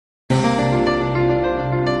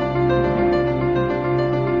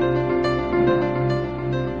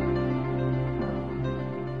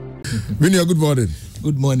Minia, good morning.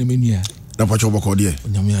 Good morning, Minia.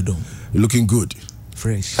 You're looking good.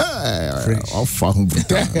 Fresh. Fresh. Oh, fuck.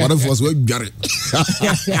 What if was we got it?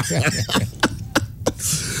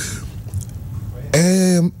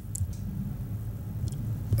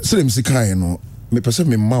 Slim Sikai, no, me person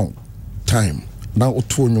me mount time. Now,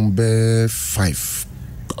 number 5.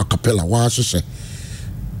 A capella, what I say.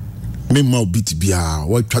 Me mount beat bia,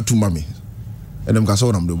 what try to mommy. And I'm going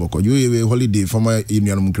to do you holiday for my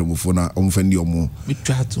Indian microphone on Fendi or more. Me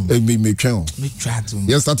try to me channel. Me try to.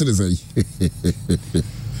 Yes, started to say.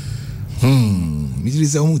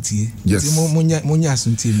 Yes. Monya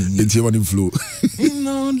sunti mi. It's your money flow.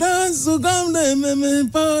 No dance so come de me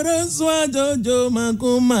para swa jojo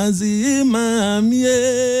makumazi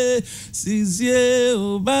mamie sizie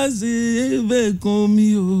obazi be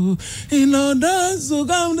komio. No dance so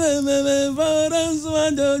come de me para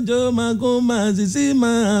swa jojo makumazi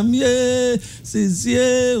mamie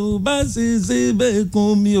sizie obazi be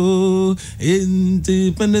komio.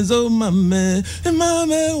 Independence o mame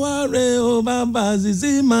ware o baba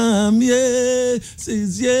zizi mamie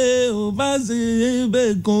sizie obazi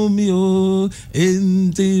be komio.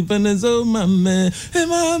 Independence o mame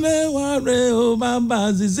ware o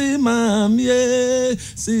baba zizi mamie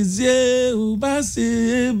sizie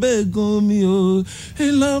obazi be komio.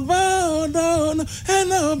 Ilava odono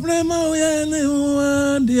ena prema yene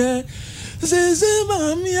uandie Zizi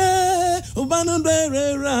mamie ubanu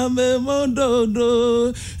dere rame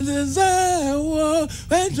mondodo zizi wo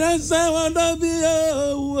wetrese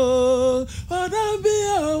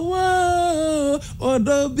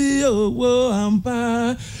odobi owo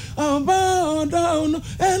ampa oba odono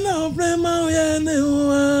ena prema yene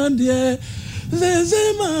uandie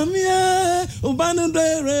Zizi mamie ubanu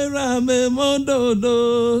dere rame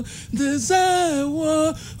mondodo zizi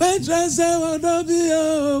wo wetrese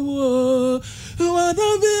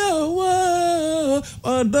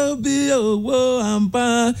odobi owo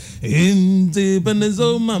ampa independence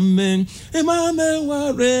o mame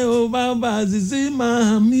ware o baba zizi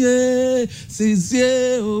mamie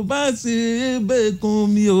sizie o basi be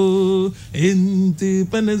komio.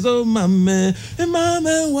 Independence o mame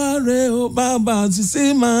ware o baba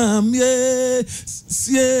zizi mamie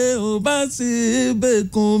sizie o basi be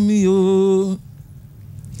komio.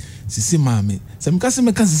 Sisi mame some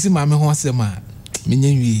customer sisi mame ho asema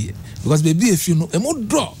menye wie because baby if you know e mo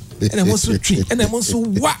draw and e mo so twi and e mo so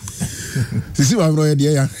wa sisi mame no ye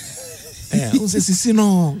de ya on se sisi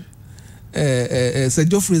no se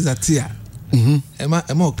Geoffrey Zatia e ma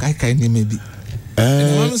kai ni mebi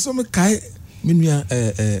e ma so me kai menua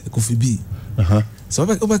Kofi B so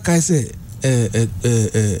oba kai se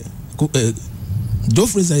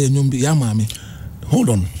Geoffrey Zatia nyombi ya mame. Hold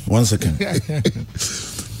on 1 second.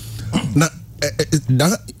 Now,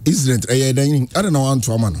 that incident, I don't know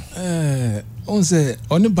to a man. On say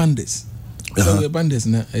on the bandits. So bandits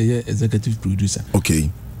na executive producer. Okay.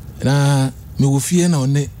 Na me wo fie na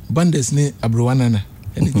on bandits ne abrowana na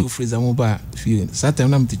and the Freezer mobile fie. Saturday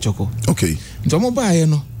na mti choko. Okay. Nto mobile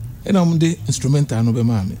no e na mde instrumental no be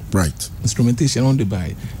ma me. Right. Instrumentation on the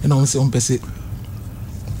buy. E na on say on pese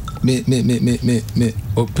me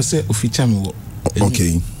o pese o feature me wo.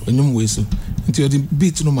 Okay. Onyum we so. Nti the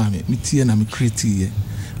beat no mame me tie na me create here.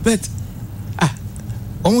 But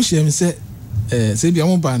almost share me say bia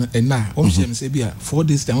mo ba na almost share me say bia 4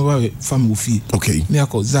 days time we family fee. Okay. Me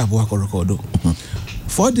akọ zabo akọ record.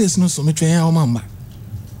 4 days no so me twen ya o mamba.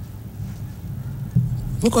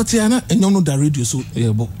 Me ko tie na enyom no da radio so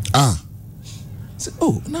yebo. Say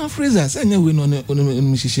oh na Fraser say nya we no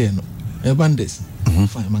me share no. E bandits.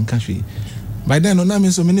 Fine man can share. By then no na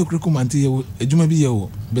me so many okumanti ye adwuma bi ye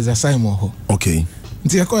wo beza Simon ho. Okay.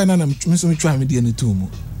 Nti yakoya na me so me twa me de ne tu mu.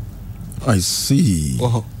 I see.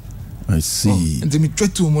 I see. Nti me twa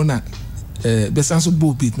tu mu na beza so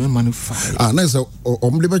bo beat me man fire. Na so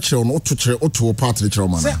omde be kire no to kire oto part le kire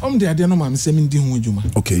man. Say omde ade no ma me se me ndi hu adwuma.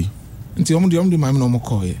 Okay. Nti omde ma me no mo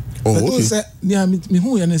call ye. Oh, okay. Say me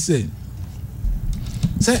hu ye na say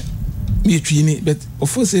me twi ni but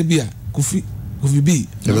ofo say bia Kofi B.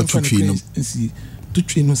 Never to train them. To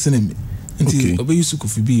train no cinema. Until obey you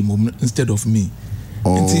Kofi B instead of me.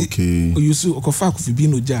 Okay. You so Okofa Kofi B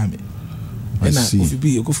no jam. And Kofi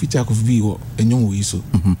B, Kofi Kofi B or a young way so.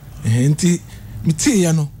 Until me tea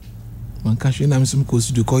ya no. Man cash in am some course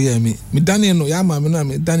to call me. Me Daniel no yama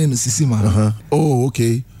me Daniel no sisima. Oh,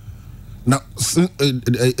 okay. Now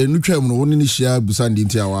a new chairman won't initiate Busandi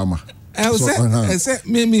into our armor. I said,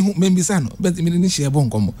 maybe son, but me didn't share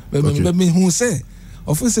bonkomo. But me who say,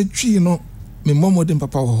 officer tree no, me more than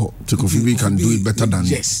papa ho. To Kofi can do it better than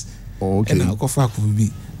yes. okay. And I go for be.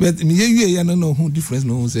 But me you no who difference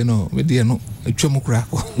no say no. Me dey no atwam kra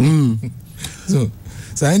ko.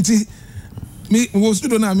 So anti me was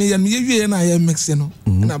do na me and me you na I mix no.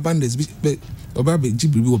 Na bandits be oba be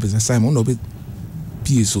jibribi wo pesa Simon no be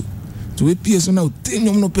PSO. To we PSO na o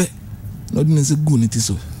tenyom no pe. No dey say go niti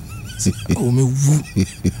so. Oh me wu.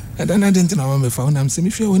 And then I didn't know me found am say me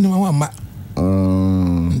hwe woni ma ma.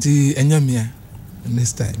 Nti enya me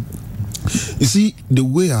next time. You see the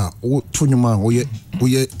way I Tonyama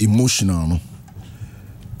we emotional no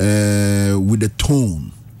with the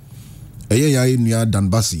tone. Near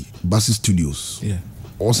Basi Studios. Yeah.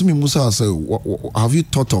 Also me Musa say have you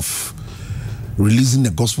thought of releasing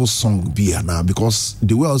a gospel song beer now because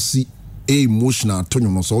the way I see emotional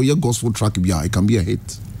Tonyama so your gospel track beer it can be a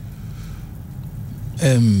hit.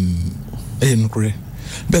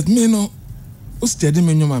 But me no steady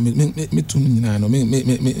me nyoma me tunu nyina no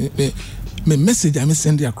me message I me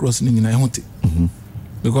send across ni nyina honte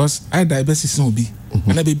because I diabetes no be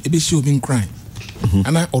and I be show be crying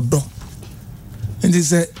and I odo and they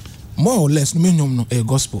say more or less no me nyom no a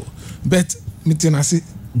gospel but me tenase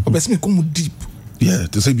obese me come deep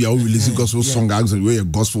to say be our releasing gospel song actually a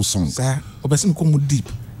gospel song sir obese me come deep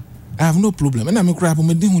I have no problem and I me cry but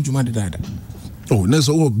me dey hunjuma de dada. Oh, there's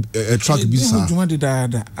a track be sir.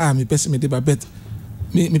 Me person me deba bet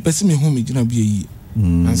me person me home me jina be yi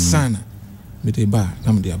and sana me deba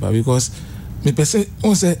na me deba because me person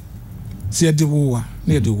on say se de wo wa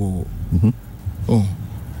na de wo oh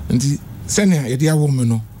nti senya ye de awo me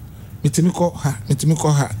no me timi ko ha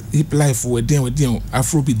hip life we den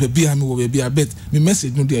afrobeat be a me wo be a bet me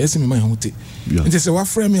message no dey ese me man hote nti se wa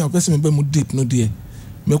frame me person me be mu deep no dey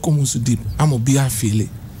me ko mu so deep am obi a feel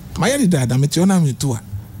my dad, I'm me too.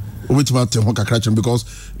 Which about because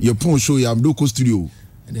your phone show you am local studio.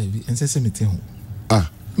 And say me tell.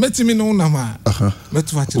 Met me no nama.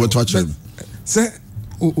 Met watch. Say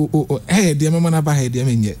hey, dear mama na ba hey dear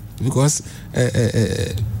me because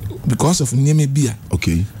of name beer.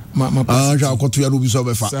 Okay. My I'll go to your room so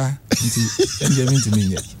far. Sir, and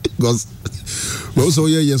me because also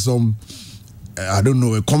yeah some I don't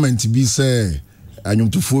know a comment to be say and you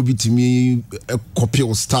to phobia to me a copy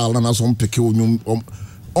of style and some pick on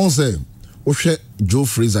say Joe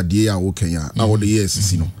Fraser dear okay now the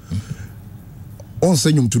years you know on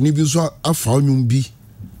say you to nibi so I found you be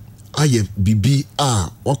aye bibi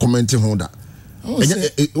what commenting on that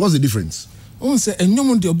what's the difference on say and you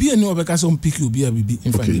want to be any obeka some pick you be a bibi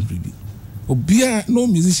in fact bibi obia no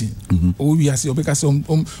musician o we as obeka some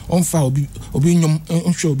on fa obi nyom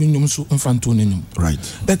on show obi nyom so infanto nyom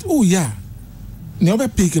right but oh yeah ne obe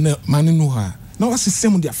pick na man no ha na was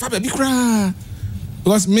system dia fa baby kra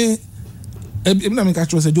because me e na me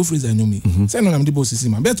catch say Joe Fraser nyomi say no na me dey boss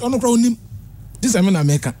system but ono kra onim this I mean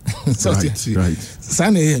America so right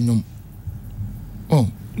say na e nyom oh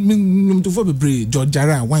me to for be George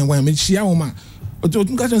Jara wine me shia wo ma o to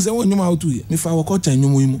catch say wo nyom out me fa wo culture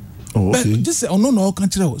nyom yi mu but just say ono no kan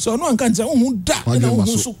kire so ono kan say wo da na wo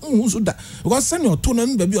so da because say no to na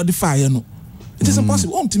baby o dey fire no it is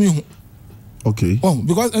impossible on to me. Okay. Oh,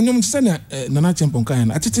 because anyum send Nana Chempon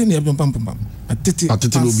kan atete na ebon pam atete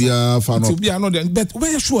obia fa no obia no but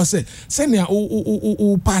we sure say send ya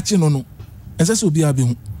o patch no and say obia be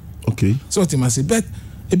hu. Okay. So what say but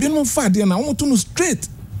e be no fa de na won to no straight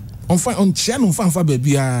on chia no fa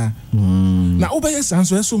bia na obey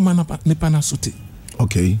sanso eso man ne pana sote.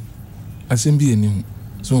 Okay. Assembly ni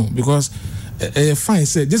so because fine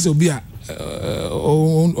say just obia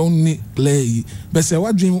only play but say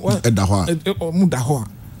what dream what mudaho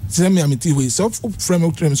say me amiti we so frame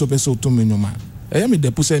of dream so be so to me no man me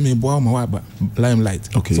dey put say me boa ma wa limelight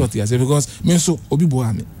so what you say because me so obi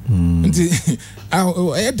boa me nti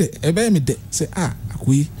e be me de say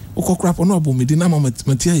akui ukokra po no bo me di na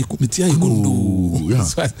matia ikundo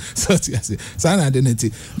so what you say sana Adane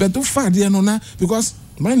Nti but to fa there no na because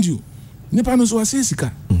mind you nipa no so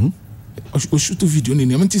asesika o shoot video ni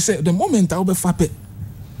nti say the moment I will be fape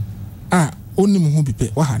oni mu hu bi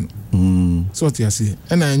pe wa ha no so what you say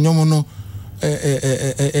and I nyom no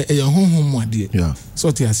ye honhom ade so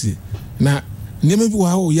what you say na neme bi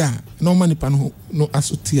wa o ya na o ma nipa no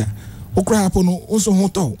asotia o kra hapo no o so ho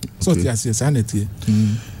to so what you say sa na tie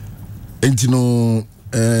enti no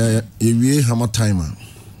ewie HammerTime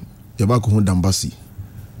ya ba ko ho dambasi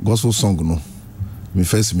gospel song no me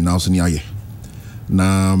first me now so ni aye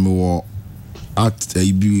na me wo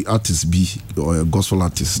artist be or gospel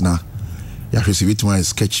artist na ya receive my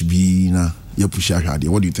sketch be na ya push ahade.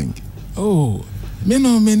 What do you think? Oh, me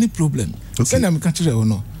no many problem. Say na me catch you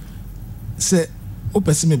no. Say o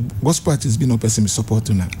person me gospel artist be no person me support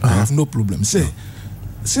na. I have no problem. Say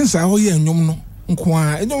since I hear nyom no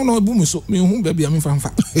nkwa enyo no bu me so me hu ba bia me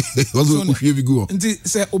fanfa wazo ku hwe bi go nti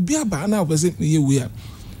se obi aba na obese me ye wi a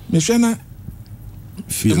me hwe na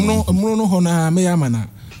mro no ho na me ya mana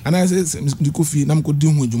ana se di kofi na mko di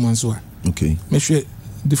hu adwuma so a okay me hwe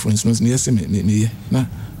difference no yes me ye na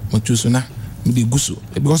mo chuso na me di guso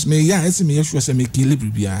because me ya ese me ye hwe se me kile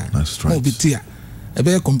bibia no bitia e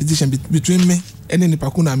be competition between me and ni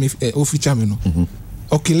paku na me o feature me no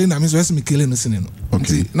okay na me so ese me kile no sine no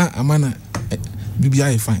okay na amana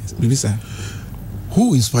bibia e fine bibisa.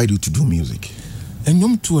 Who inspired you to do music? And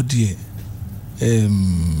yom to dear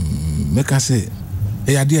make us say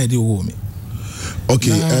a idea de wo me.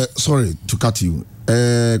 Okay, sorry to cut you.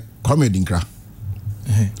 Comedy Dinkra.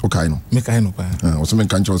 Okay, no. Make I know pa. Also men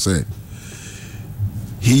can say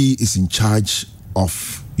he is in charge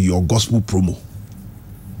of your gospel promo.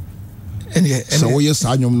 And yeah, so yes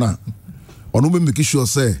anyom na. Ono be make sure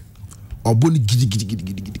say oboni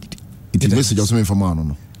gidi. It is message also from man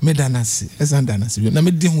no. Me danasi, esa danasi. Na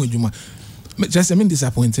me di hu adwuma. Me just me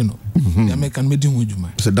disappointed no. Ya me kan me di hu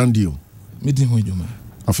adwuma. It's a done deal. Me di hu adwuma.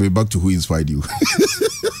 I feel back to who inspired you.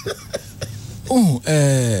 Oh,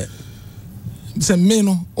 se me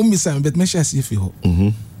no, o mi sa me bet me share si fi ho.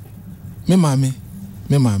 Me mame.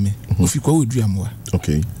 O fi ko oduamwa.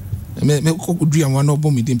 Okay. Me ko oduamwa no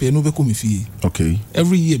bo mi di pe no be ko mi fi. Okay.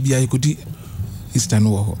 Every year bia I could Easter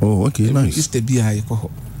no ho. Oh, okay, nice. Easter bia I ko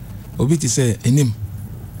ho. Obi ti say enim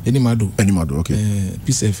Animado, okay.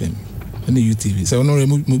 Peace FM and the UTV. So no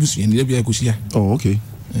mo busu en bia ko hia. Oh, okay.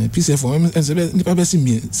 Peace FM and se ni pa be si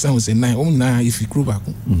mi sound say 9 o na if crew back.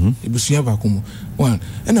 E busu back mo. One.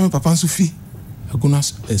 And na me papa nso fi aguna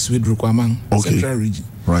Swedro Kwaman Central Region.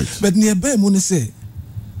 Right. But near be mo ne say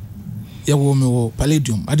ya wo me wo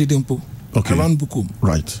Palladium Adedempo. Okay. Around Bukum.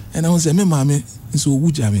 Right. And I was say me mama so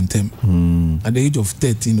wuja me ntem. At the age of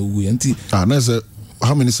 13 o we anti. That's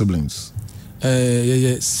how many siblings?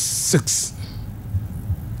 6.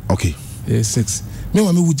 Okay. 6. Me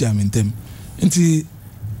mama wuja me ntem. Anti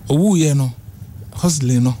owu ye no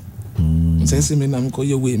hustling no. Say me na me ko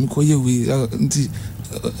ye we anti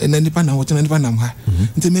nipa na wo chena nipa na ha.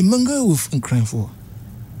 Anti me manga wolf in crying for.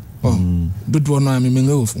 Oh. Dodo no me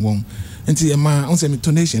manga wolf won. Anti ma on say me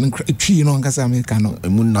donation twi no nkasa me ka no.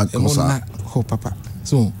 Emunna ho papa.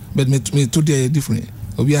 So but me to dey different.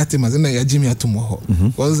 Obi ate ma na ya Jimmy atomo ho.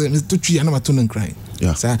 Because me to twi na ma to no crying.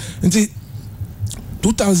 Yeah. So anti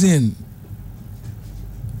 2000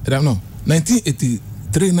 I don't know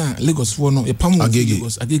 1983 na Lagos for no e pam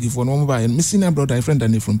Lagos agege for no ba me senior brother a friend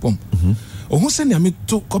and from Pom. Ohun se na me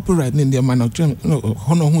to copyright in the man no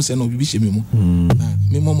hono ohun se no bibi she me mu. Na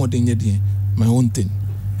me momo den ye den my own thing.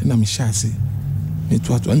 And I'm sure say me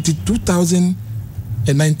to until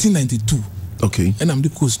 1992. Okay. And I'm the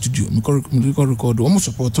co-studio. Me record almost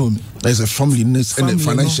support me. There's a family and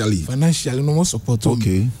financially. Financially no more support me.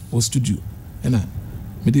 Okay. O studio. And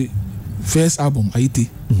me the first album Haiti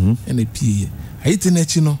and a PA. Haiti na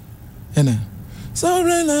chino. And so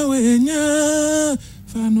rena we nya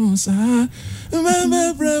fanosa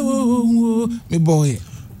me boy.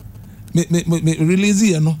 Me release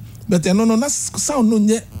you know. But no that's sound no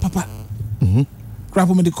nye papa. Crap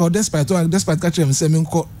me the call despite catch him say me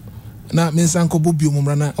ko na me sanko bobi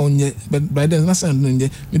omumra na onye but by then na sound no nye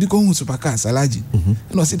me di ko hu supercar salaji.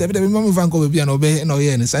 No see David me van ko bia na obe na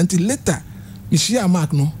oye ne until later me share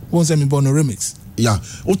mark no won say me born no remix. Yeah,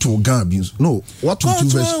 auto Gambins. No, what to do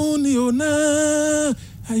verse?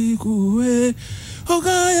 Haikuwe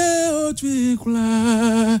ogaye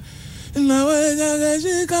otwikula na wenya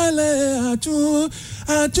gejikale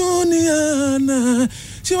atuniana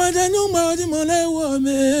shiwaja nyumba ojimole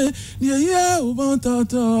wome ni ye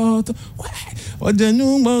ubontoto oje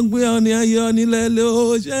nyumba gbe oni ayo ni lele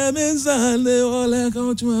o je mensale ole ka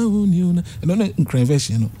otwa uniona no no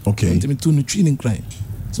version no. Okay. Me tunu training cry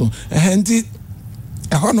so henti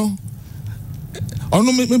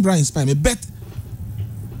ono me Brian Spy me bet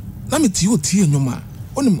na me ti nyoma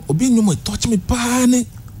onim obi nyoma touch me pane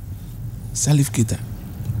Salif Keita.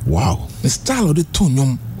 Wow. The style of the tone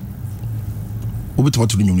nyom obi to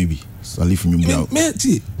nyom ni bi Salif nyom bi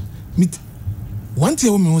me one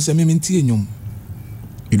thing woman say me tie nyom.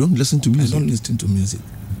 You don't listen to music? I don't listen to music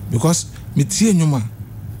because me tie nyoma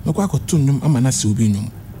me kwa ko tone nyom ama na se obi nyom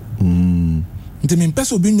nti me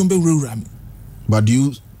pesa obi nyom be wura me. But do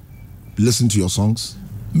you listen to your songs?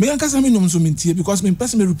 Me ankasa me nyom so me tie because me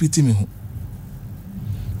pesa me repeat me ho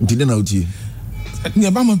nti na utie ni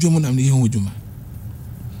aba ma dwom na me hu dwuma.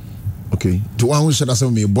 Okay, to one who said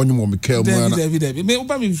that me bonum or me care David me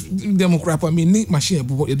oba me dem crap me ni machine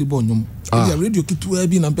ebo e de bonum e radio kitu e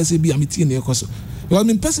bi na pesa bi am tie na ekoso because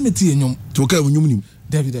me pesa me tie nyom to ka nyom ni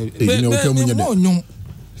David e ni o ka mu nya nyom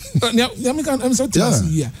I'm so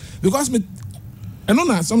here because me I know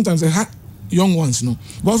that sometimes I have young ones no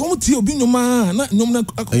but some tell be no man na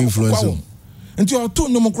influence nti o to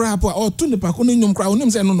nyom kra po o to ne pa ko nyom kra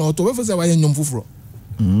onim say no no to we for say why nyom fufuro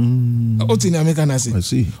o tin American na say I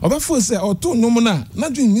see oba for say o to nyom na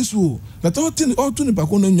dwen ni so but o to ne pa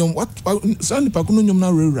ko nyom what san ne pa ko nyom na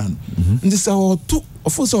rerun nti say o to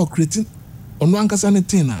of for say o creating onu ankasa ne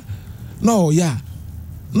tin na no yeah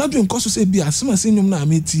na dwen ko so say bi asema say nyom na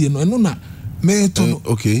ametie no eno na me to no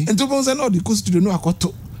okay nti bon say no the cost studio no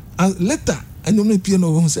akoto and later anyom na pie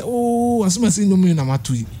no say oh asema say nyom na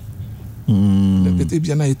matui peut-être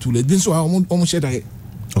bien na etule bien so on share that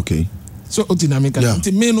okay so o dynamic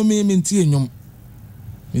nti me no me ntie nyom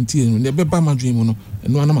ne be ba ma dream no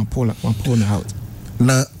eno ana ma pull out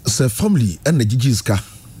na say family and the gigiska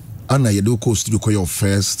ana ye do ko studio ko your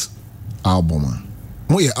first album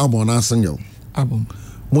mo ye album na single album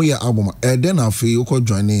mo ye album then afi you ko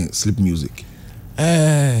join Sleep Music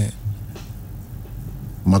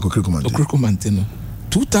Marco Krikomante no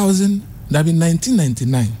 2000 that be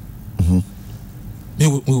 1999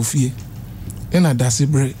 me fie ena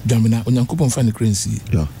dasibre jamina onyankopon fa ne crency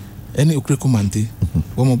ene okrekomante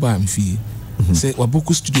wo mo ba me fie say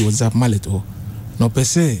wabuku studio WhatsApp mallet o no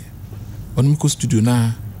pese on mi ko studio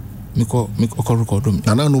na mi ko record me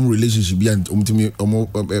na no relationship bi omtimi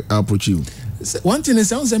approach you one thing is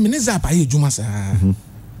say me ne zap aye juma sa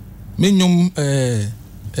me nyom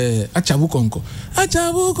achabu konko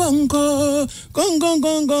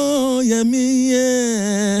kongo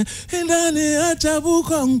yamiye ndani achabu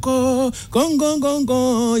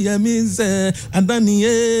kongo yamize Adane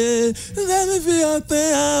ye zami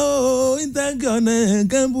fiote ao intagone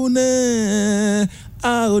gambune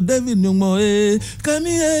David nyumo kami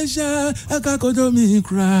esha akakojo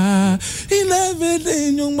mikra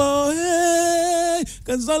inevede nyumo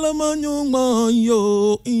ka Solomon nyumo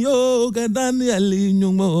yo ka Daniel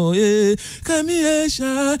nyumo kami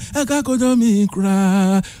esha akakojo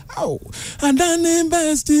mikra Adane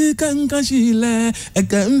besti kankashile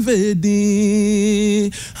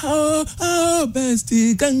ekamvedi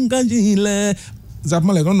besti kankashile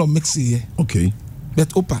zapmale no mix here okay but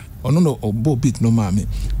opa no obo beat no mame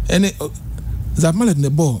ene zapmalet ne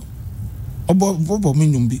bo obo me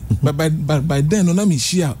nyum bi by then no na me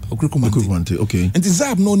share okrekomante okay enti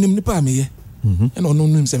zap no nim nipa me ye ene ono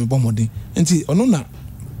nim se me bo modin enti ono na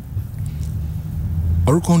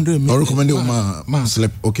recommend ma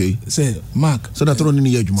Sleep okay say Mark so that ron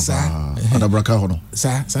ni adwuma pa adabraka ho no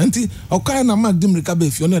sa enti okai na Mark dim reka be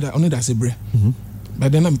fi ono da se bre by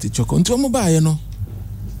then na me te choko enti omo ba ye no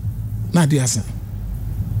na dia asa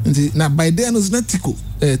nti na by then was not tiko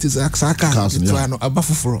it is aksaka to ano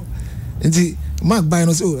abafufuro nti Mark by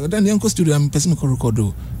no so then yanko studio am person ko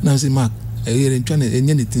record na say Mark here ntwa na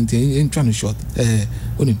enye ne tintin ntwa no short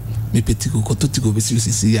oni me petiko ko totiko be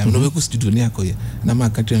serious ya no be ko studio ni akoye na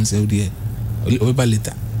Mark atrem say odi o be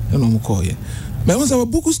later no mo call ye me won say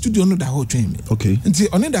buku studio no da ho twen me okay nti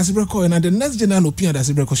oni da se call na the next general opinion da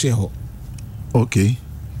se ko share ho okay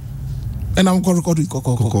and am ko record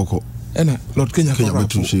ko ena Lord Kenya ko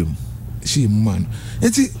she man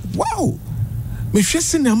eti wow me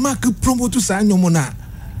hwese na Mark promote sa nyomo na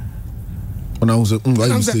ona wo say why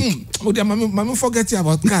you mistake o dia mama forget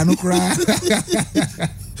about car no cry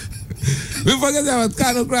we forget about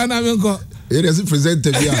car no cry na me ko here is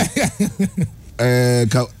presenter bia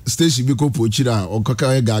ka station bi ko pochira o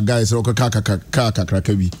kaka gaga is o kaka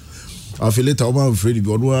kakraka bi I later I'm afraid if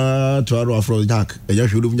you want to arrow from Jack, and you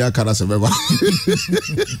should have car as a member.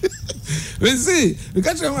 We see, we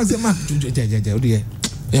catch him as a Mark.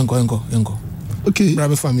 Yanko. Okay,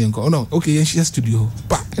 Brave family, Yanko. Oh no, okay, and she has studio.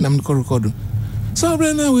 Pa, and I'm the record. So,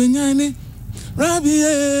 Brenna, when you're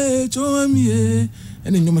Rabbi, show me,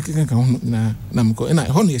 and then you make a count na Namco, and I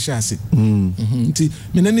honey a chassis.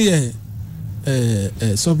 Minani,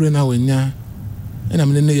 so Brenna, when you're and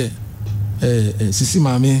I'm in the Sisi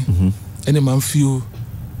Mame. Any maafio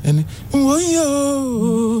any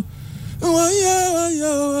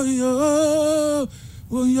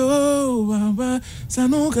yo baba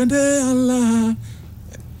sano kande Allah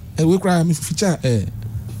we cry me feature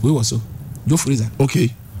we was so Joe Freezer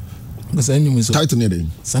okay because I knew so title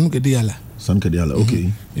name sano kande Allah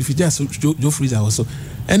okay if you just Joe Freezer also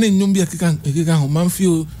any nyumbi akika ho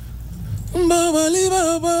maafio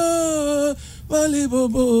baba Wali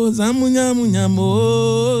bobo zamunyamo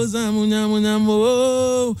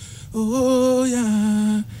oh ya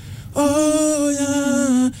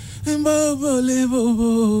bobo le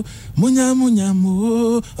bobo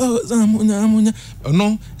munyamo zamunya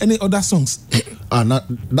no any other songs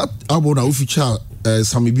that album na feature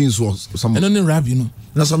Sammy Beans was some. And only rap, you know.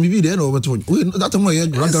 Now Sammy B there over to that time I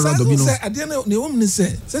had Ragga. At the end of the woman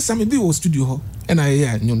said Sammy B was studio and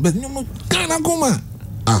I but no can I go man.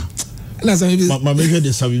 And as I my major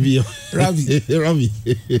the Sammy B Ravi.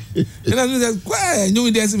 And I was like, why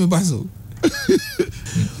you there's me basso.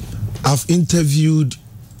 I've interviewed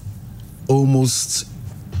almost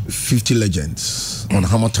 50 legends on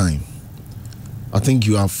HammerTime. I think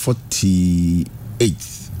you are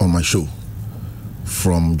 48th on my show.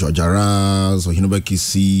 From George Aras, Ohinobe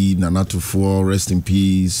Kisi, Nana Tufo, rest in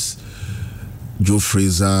peace, Joe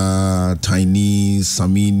Fraser, Tiny,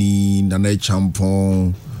 Samini, Nana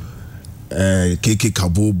Champon, KK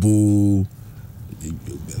Kabobo.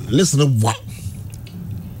 Listen to what?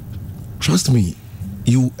 Trust me,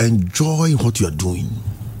 you enjoy what you are doing.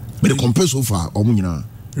 But the compare so far,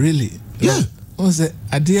 really? Yeah. I say,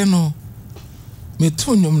 Adane, me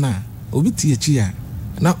tonyum na, obi tiechia.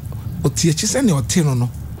 Now, otiachi se ne oteno no.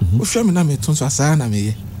 O hwa me na me tonso asa na me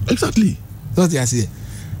ye. Exactly. So they say,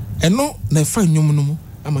 eno na fa nwom no mu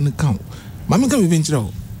ama ne kan. Ma me ka me benchira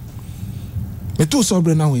o. Me to so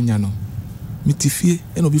bre na wenya no. Me tifie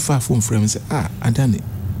eno bi fa phone frame say, Adane.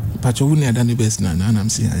 Pacho woni Adane best na am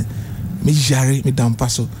say, me jare me dan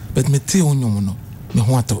paso, but me te onwom no. Me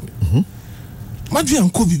ho ato. Madwe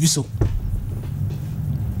anko bibi so.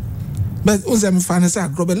 But once I'm fine say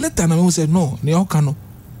agro later na me say no, ne o ka no.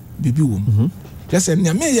 Bibi wom. Just say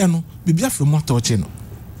nya me ya no, bibi afro moto che no.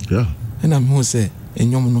 Yeah. And I'm who say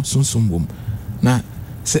enyom no sunsun wom. Na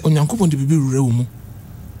say onyankopon de bibi rure wom.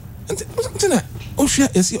 Ntina o hwia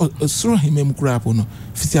esi osoro hemem kura po no.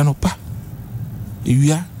 Fitia no pa.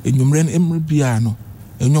 Ewia enyomre no emre bia no.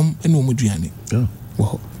 Enyom ene wo muduane. Yeah.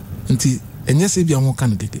 Wo. Nti enye se bia mo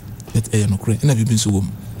kan keke. But no kure na bibi so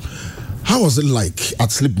wom. How was it like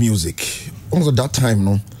at Sleep Music? Also that time,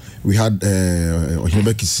 no, we had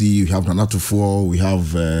Ohinobe Kisi, we have Nana Tufo, we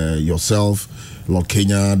have yourself, Lord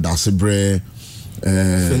Kenya, Dasibre,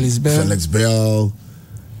 Felix Bell,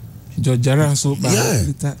 George Aranso.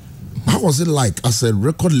 Yeah. How was it like as a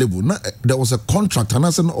record label? There was a contract, and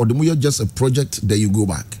I said, or the just a project that you go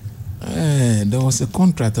back? There was a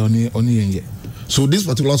contract on it. So this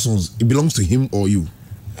particular songs, it belongs to him or you?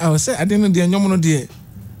 I would say I didn't know the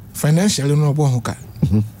financially no bohoka.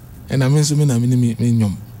 And I mean so many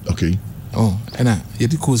nyom. Okay. Oh, and I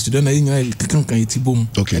yet coast to don't can it boom.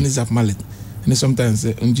 Okay. And it's up mallet. And sometimes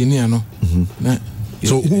engineer no.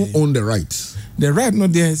 So who owned the rights? The right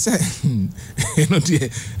not there, say not there.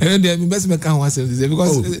 And then best make can was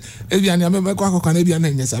because if you remember can be an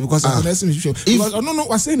because because no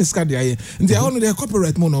was saying is card there. And they all know their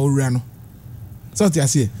copyright mono rano. So I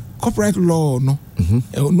say copyright law no.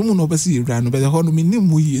 No no besi rano, but the hono me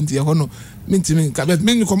name we into your hono minting but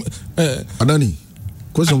me come Adane.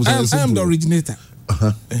 Question was I am the originator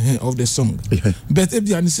of the song. But if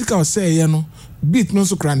the anisika say you know beat no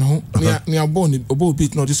so cran ho near born obo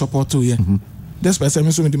beat no support to here. That's why I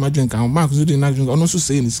so imagine can Mark so the also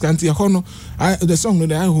saying it's can't hono the song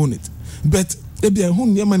no I own it. But if the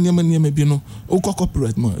hon nyama be no o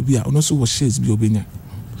copyright mo be also was shares be obenya.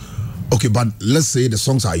 Okay, but let's say the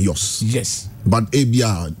songs are yours. Yes. But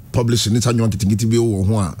ABR publishing it and you want to be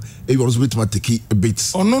over it was with my take a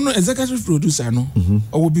bit. Oh no, executive producer no.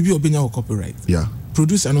 Or will be obenya copyright. Yeah.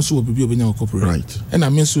 Producer and also will be obenya copyright. Right. And I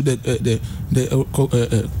mean so that the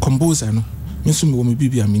composer no. Mean so me be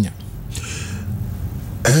aminya.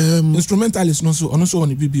 Instrumentalist no so also on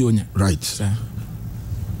the BB onya. Right.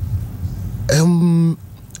 Then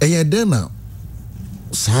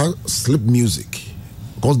Sleep Music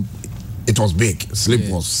because it was big. Sleep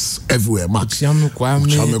was everywhere. Max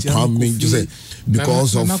Kwame,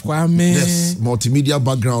 because of yes multimedia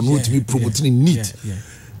background, ultimate promoting neat.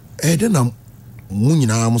 And then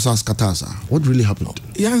what really happened?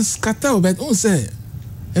 Yeah, scatter but on say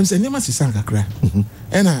never see kakra.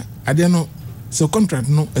 And I don't know. So contract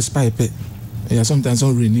no expire pay. Yeah, sometimes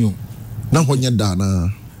on renew. Now when you're done,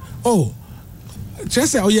 oh,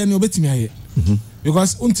 just say oh yeah no betimi aye.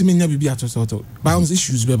 Because untimi nya bibi atoto. Bounce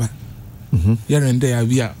issues beba. Here and there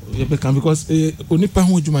we are because onipa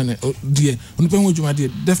ho adwuma na die onipa ho adwuma die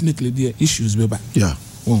definitely there issues beba. Yeah.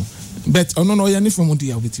 Oh. But ono no ya ni from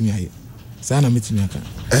dia betimi aye. Sa na metimi aka.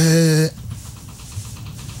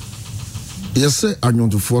 Yes, I know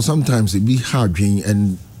for sometimes it be hard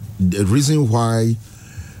and the reason why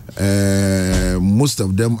most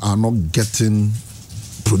of them are not getting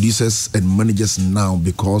producers and managers now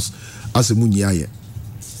because as a munyaye.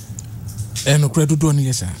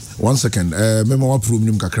 One second. This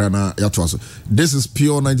is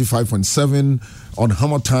Pure 95.7 on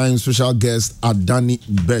HammerTime. Special guest Adane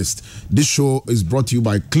Best. This show is brought to you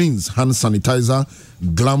by Clean's Hand Sanitizer,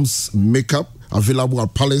 Glams Makeup, available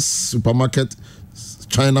at Palace Supermarket,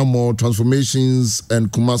 China Mall, Transformations,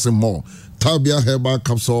 and Kumasi Mall. Tabia Herbal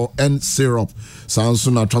Capsule and Syrup. Sounds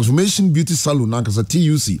na Transformation Beauty Salon nankasa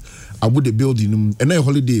TUC abu the building and a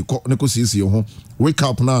holiday neko sisi ho. Wake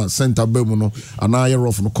up na center bemu no anaya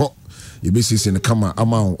rough no ko yebisi in the camera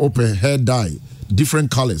amount open hair dye different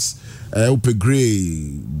colors open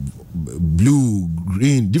gray blue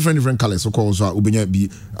green different colors so called so ubenya bi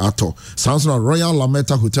ato. Sounds na Royal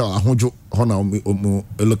Lametta Hotel ahojo hona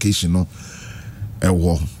location no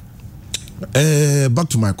ewo. Back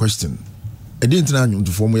to my question. I didn't know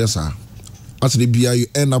to form yes, sir. As the BI, you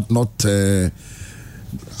end up not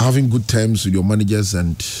having good terms with your managers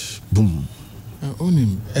and boom.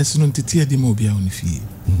 Only as soon as the demo be on the fee.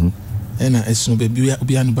 And as soon as be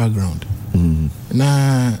on the background.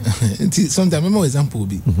 Now, sometimes more example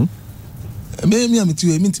be. Maybe I'm to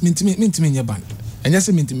me in your band. And yes,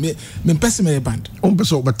 me pessimistic band.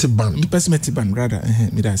 Pessimistic band, rather,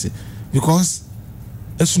 me that say. Because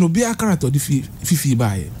as soon as be a character, the fee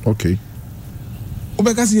by. Okay.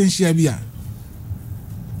 Obekasi yenshia bia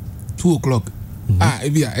 2 o'clock.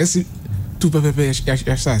 Ebia esi 2 pepe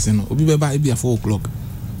yashase no obi beba ebia 4 o'clock.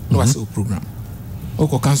 No was a program.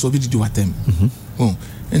 Oko cancel obi didi watem. Oh,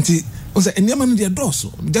 enti o say eniama no dey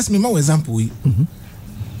doso. Just me my example yi.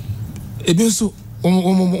 Ebi so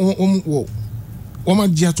wo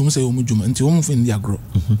dia to say omu djuma enti wo mu fe ndi agro.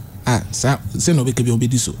 Sa say no be ke bi obi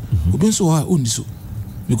di so. Obi so ha ondi so.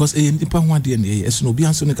 Because nipa ho ade na yes no bi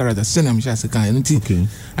anso ne character say na me sha se kan nti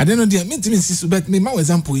I don't know there me timi sisu but me my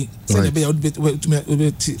example say na be to me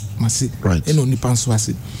masi e no nipa anso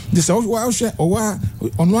ase this wa hwe o wa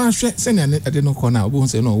ono ahwe say na ade no ko na obi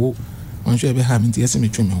say no wo on hwe be ha me nti yes me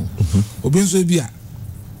tweme ho obi nso bi a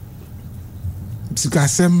sika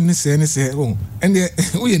sem ne se oh and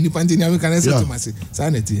wo ye nipa nti na we kan say to masi sa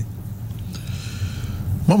na tie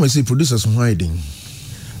mama say producers hiding.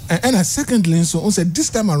 And a secondly, so on said this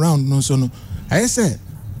time around, no, so no. I said,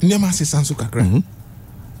 never say Sansu Kakra.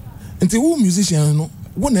 And the whole musician, no,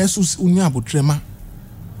 one else unyabo trema,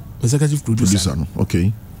 executive producer.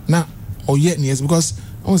 Okay. Now, or yet, yes, because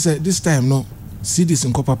on said this time, no, CDs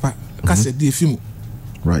and Copapa, cassette, the film.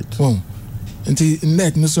 Right. Oh, and the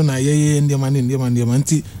net, no, so na ye, and the man in the man,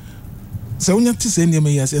 so when you say,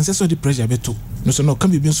 and so the pressure beto, no, so no,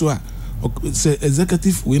 can be so, say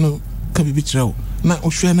executive, we know. Can be true. Now,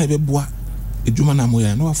 Oshua na be boa. Ejuma na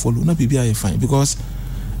moya no follow na bibia ye fine because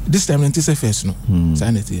this time it is a first no.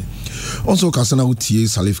 Sanity. Also, Kasana utie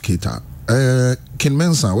Salif Keita. Ken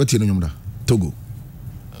Mensa, what you know Togo.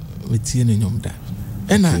 With you know that.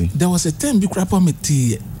 And there was a time be crap on me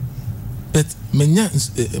tea, but menya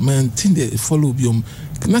maintain the follow biom.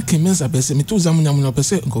 Na Ken Mensa pese me to zamunya na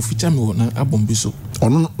pese nko feature me na album bi so.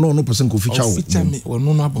 No person ko feature me or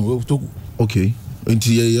no album Togo. Okay.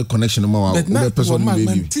 Into your connection but not person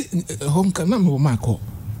baby. Home can not Marco.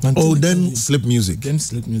 Oh, then sleep music. Then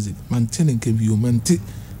sleep music. Maintaining can be manti.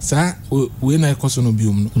 Sa when I cause no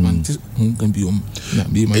bium manti can be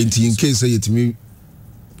in case say it me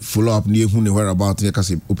follow up near who where about here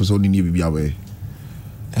cause episode ni be away.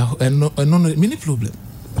 And no many problem.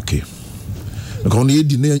 Okay. Because only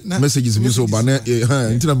the messages be so bana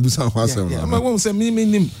until I'm busa myself. I won't say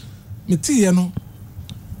me tea no.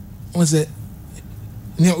 Was it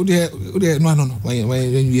no.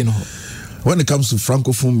 When it comes to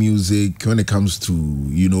francophone music, when it comes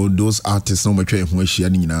to those artists, no matter who she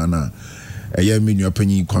and na, mean your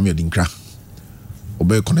penny Kwame Dinkra.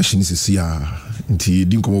 Obey connection is here until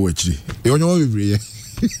didn't come over.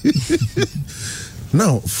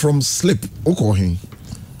 Now from sleep, okay.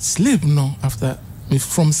 Sleep no after me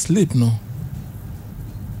from sleep no.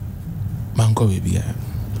 Manko baby.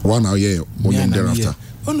 1 hour yeah, 1 year thereafter.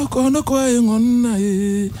 Onoko on na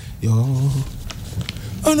yo.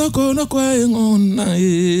 Onoko on na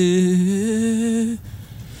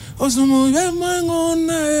Osumo ye on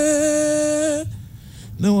na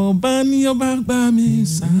no bani yo back by me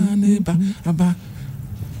sane ba aba.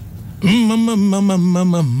 Mama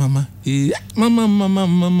mama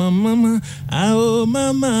oh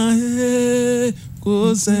mama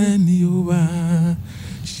ko seni yo ba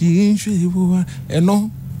shin wa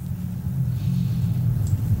eno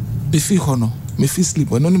me feel hono, me feel sleep.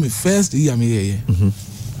 When only me first year me here.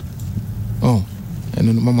 Oh,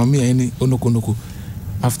 and mama me any onoko.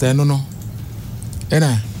 After no.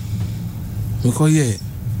 And me call ye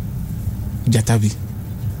Jatabi.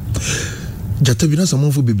 Jatabi na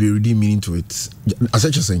someone for be reading meaning to it. As I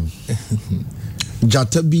just saying.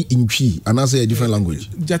 Jatabi in Chi, and I say a different language.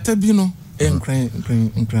 Jatabi no,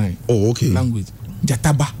 crying. Oh, okay. Language.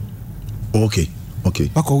 Jataba. Okay.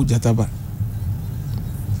 Bako Jataba.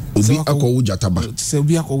 Obi akọ jataba. Se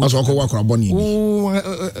obi akọ. Aso akọ wakọ aboni.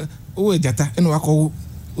 O jata eno akọ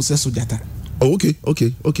oseso jata. Oh, okay.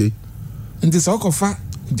 Nti se okofa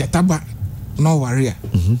jataba no warrior.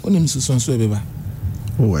 Onim susunso ebeba.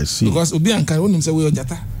 Oh, I see. Because obi anka onim se we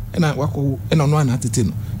jata ena wakọ ena no ana tete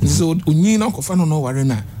no. Nti so onyin na okofa no warrior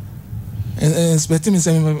na. Expecting me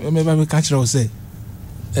say me ba catch her say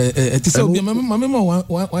it is obi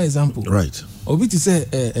one example. Right. Obi ti say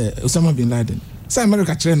Osama bin Laden. Say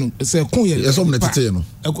America chere no say kun ye. Yes, some tete no.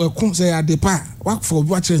 Kun say adepa work for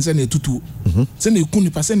obi chere say na tutu. Say na kun ni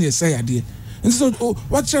pa say na say ade. Nti so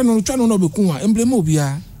what chere no twa no be kun a emblem obi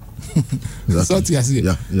a. So ti ase.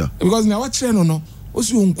 Yeah. Because na what chere no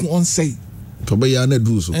osi onkun on say. To be ya na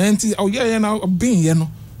do so. Nti ye na bin ye no.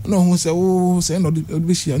 No who say say no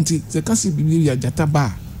be she anti say can see bibi ya jata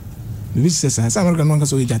ba. Bibi say say America no can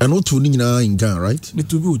so jata. And all two ni na in Ghana, right? Me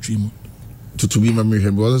to be otwi mu. To be memory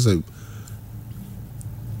him because I say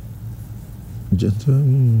jata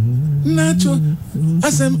nacho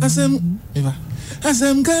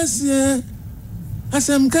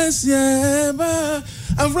asem kasie ba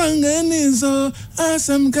afrangenizo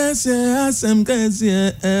asem kasie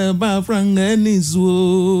ba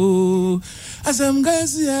afrangenizo asem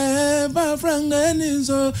kasie ba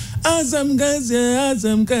afrangenizo asem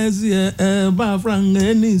kasie ba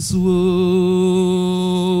afrangenizo.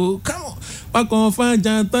 Come on. Wakofa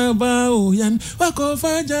jata ba oyan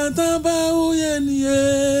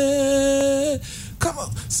ye. Come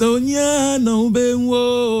on, Sonia no benwo.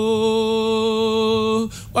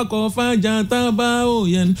 Wakofa jata ba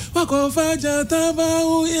oyan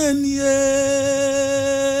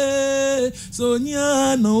ye.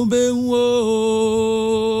 Sonia no benwo.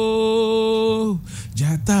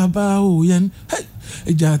 Jata ba oyan, hey,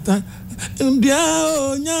 jata. Ndia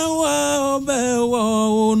onyawa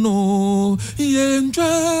obewo no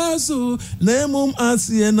yentraso nemum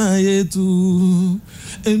asie na yetu.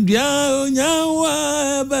 Ndia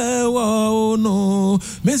onyawa obewo no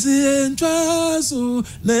mesi yentraso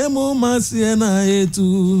nemum asie na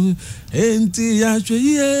yetu. Enti ya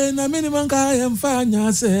chwe na minimanka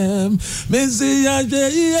yamfanya sem. Mesi ya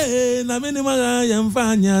chwe na minimanka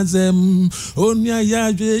yamfanya sem. Onya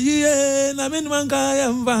ya chwe na minimanka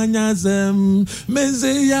yamfanya sem.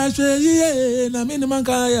 Mesi ya chwe na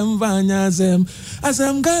minimanka yamfanya sem.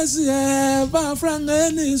 Asam kasie ba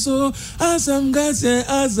frangenizo. Asam kasie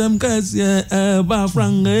ba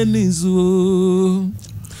frangenizo.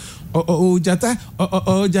 Oh jata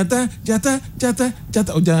jata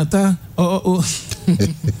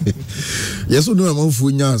yes no amanfo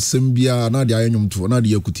nya asem bia na de ayanyum to na de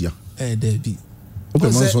yakutia Debi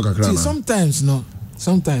open man so kakra na sometimes no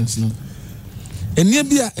enia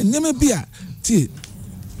bia ti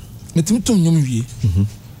metim tom nyum wie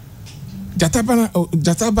jata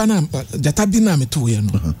bi na meto ye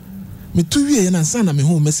no meto wie na nsa na me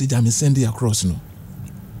home message am send it across no.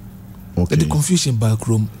 Okay. The confusion back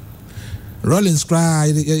room. Rollins cry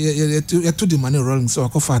you to the money rolling so I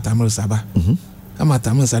call fat Hammer Saba. Hammer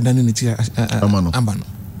Adane Nti Ambano.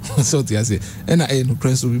 So ti say and I no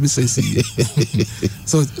press will be say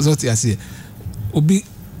so ti say obi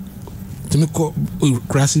to me call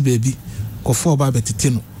crassy baby ko for ba betete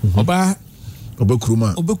no oba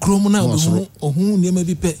kroma na ohu niam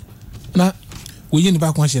bi pe na we yin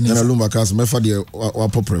ba kwa hye na lumba kas me fa de wa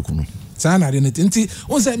popreku no sana de nti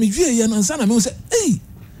on say me wie ye no sana me say hey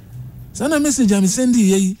sana message am send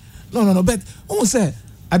ye no but on say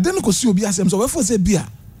Adane ko si obi asem so we for say bia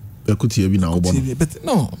ekuti bi na obo but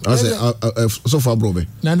no I say so far bro be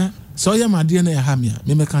nana so ya ma de na ya hamia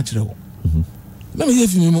me ka kire wo na me ye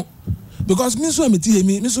fi me mo because me so me tie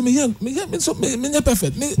me so me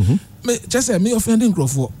perfect me just say me offending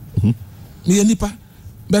crofo me ye nipa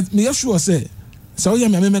but me sure say so ya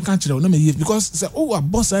me ka kire wo na me ye because say oh a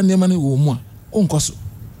boss an name na wo mu a on koso.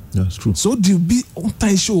 That's true. So do be on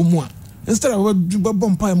time show mo instead of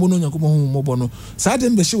bomb pie mo no nyankopon mo bo no sa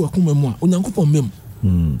dem be show akoma mu a onyankopon mem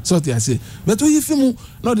so ti say but we if mu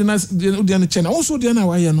no the nice the channel also the na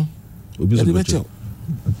why no obi so be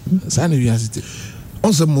sa na university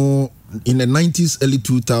also mo in the 90s early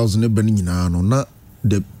 2000 ebani nyina no na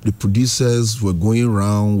the producers were going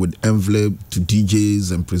around with envelope to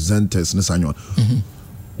DJs and presenters na sanyo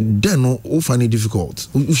then no find it difficult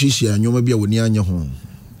you share nyoma bia woni anya ho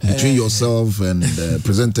between yourself and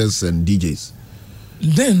presenters and DJs.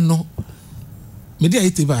 Then no, media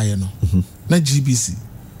ite ba ye no. Na GBC,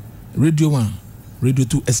 Radio 1, Radio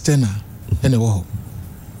 2 external, and wo.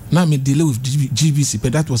 Na me deal with GBC,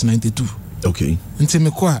 but that was 92. Okay. Nti me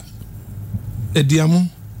kwa Ediamo,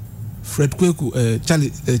 Fred Kweku,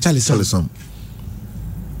 Charlie Sam.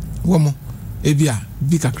 Womo, ebia,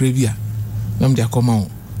 bika krebia. Nam dia koma on.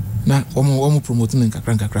 na omo promoting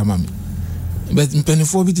nkakra mami but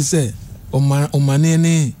mpenifo bi ti say omane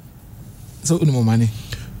ne so uni momane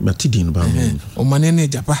matidin ba omane ne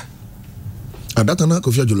japa adata na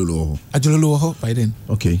Kofi Ajololo ho by then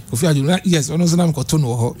okay Kofi Ajololo yes ono so na me koto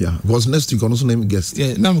no ho yeah was next week ono so name guest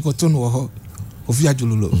yeah na me koto no ho Kofi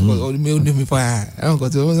Ajololo me pa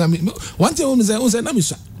koto one thing we say na me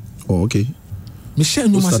sha oh okay me share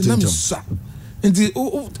no ma na me sha nti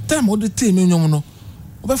time o de team nyom no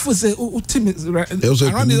obefo say o team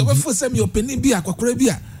around the obefo say me opening bi akwakora bi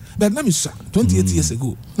a but na me sha 28 years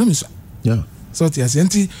ago na me sha yeah so ti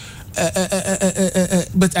asenti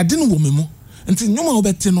but I didn't wo me mo nti nyoma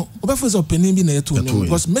obete no obefo say opening bi na yeto nyom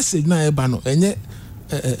because message na e ba no enye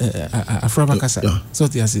afraba kasa so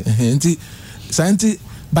ti ase nti science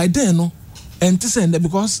by then no enti send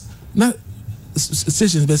because na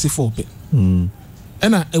stations be say 4 pe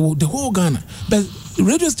and the whole Ghana but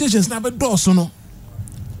radio stations na be doors no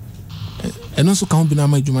and also can't be na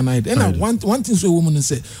my juma night and one thing so woman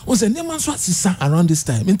say o say neman so asisa around this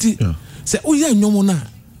time nti say o ya nyomo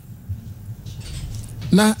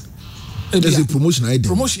na there's a promotion I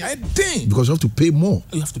did because you have to pay more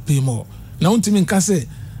now until can say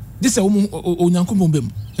this onyankomo bem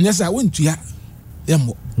and yes I went to ya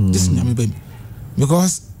yamo this nyame bem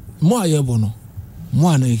because more ayebo no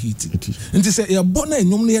more na hit nti say ya bona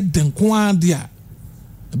enyom na ye denko ade a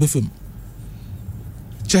ebefem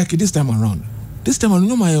check this time around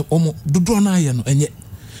nyom aye omo dodo na aye no enye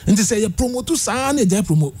nti say ya promote sa na ja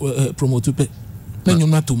promote pe na nyom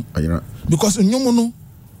na tom because nyom no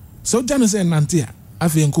so jano say nante a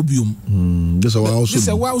afi enko biom this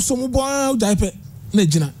wa also mo bo ja pe na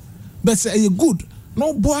gina but say good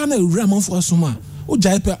no bo na ewura manfo asoma o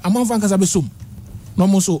ja pe amanfo ankasa be som no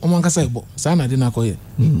mo so o ankasa ebo sa na de na koye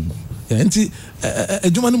nti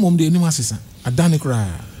ejuma no mom de enim asesa Adane kra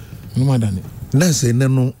no Adane na say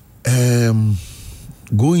no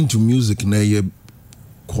going to music na ye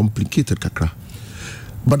complicated kakra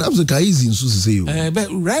but that's the easy in so say you but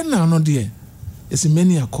right now no there it's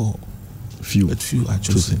many are called few are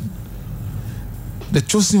chosen. The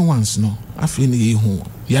chosen ones no afi ni ye ho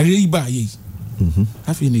yare ba ye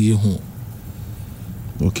afi ni ye ho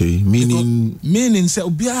okay meaning say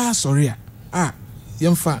obia sorry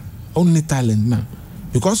yemfa only talent na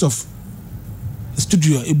because of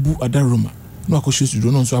studio ebu adaroma no akosho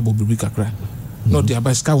studio no so abobibi kakra no dey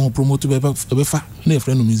about ska won promote be fa na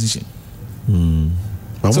friend no musician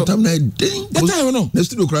but what time na day that time no the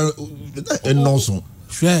studio cry and no so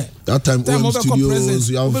sure that time on studios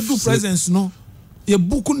you have do presence no ye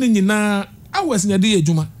book ni nyina hours nya dey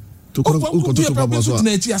ejuma to papa so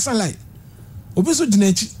na echi asalai obi so gina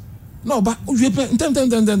echi na oba owie pe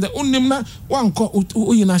ntem onnim na wanko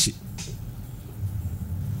oyina hye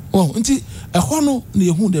oh nti ehwo no na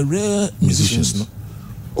yehu the rare musicians no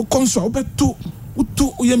o konso obeto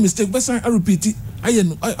uto oye mistake besa repeat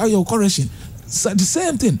aye correction the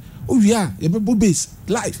same thing owia yebebo bass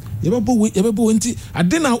live yebebo nti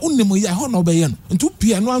ade na onnim ye ho na obeye no nti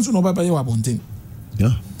pia no anso na obaba ye wabonten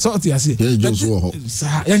yeah so ti ase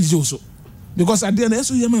ya so because ade na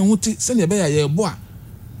eso ye ma huti se ne be ya ye bo a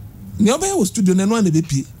ne obeye wo studio na no na be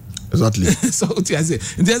pie exactly so ti ase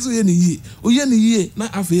nti eso ye ni ye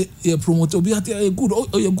na afi ye promote obi ati good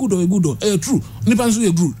true nipa so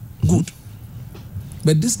ye good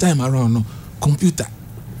but this time around no computer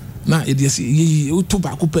na e dey see o to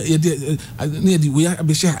ba ko pe e dey na di we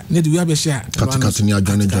abesha katikati ni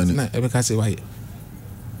adwane na e be ka say why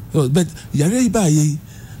but yare ba ye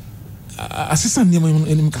assistant name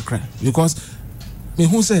enim kakra because me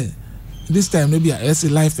who say this time maybe a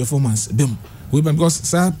live performance bem we because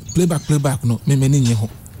sa playback no me nye ho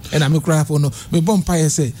and am cry for no me bomb pie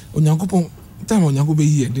say onyankopon time onyanko be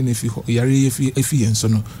yi de na fi ho yare efi enso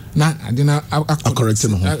no na ade na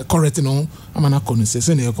correct no amana kono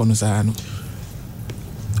se na kono sa no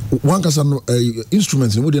one kasa no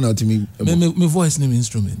instruments no dey na timi me voice name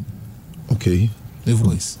instrument okay me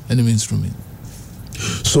voice name instrument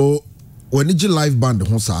so when you live band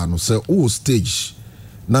ho sa no say stage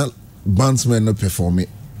na bandsmen no perform it,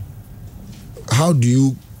 how do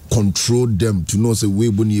you control them to know say we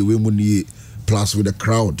money plus with the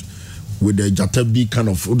crowd with the jatabi kind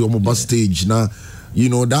of the stage now you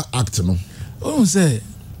know that act no say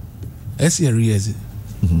rehearse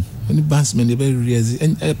any bandsmen they be rehearse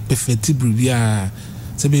and perfect bibia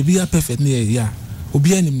say baby are perfect near ya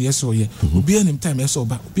obi anim ne so ye obi anim time so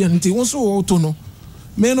ba obi anim te won so auto no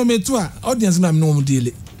me no me to audience na me no deal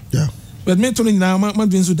yeah but me to nyina ma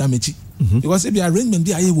dwen so damechi because if the arrangement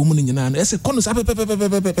dey aye wo mu nyina na ese kono sa pepe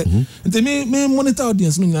nti me monitor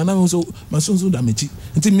audience no nyina na so damechi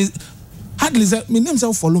nti me hardly say me name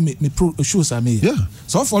say follow me pro shows are me. Yeah.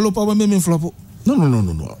 So follow power me flop.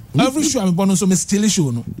 No. Every show I'm born so me still show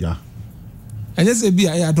no. Yeah. And just say be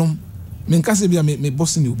I don't me nka say be me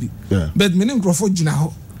boss ni obi. Yeah. But me name Crawford gina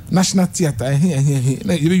ho National Theatre here.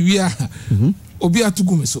 Na we are obi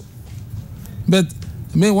atugu me so. But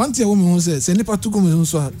me one thing woman say nipa atugu me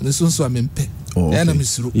so me mpe.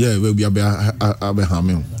 Yeah, we be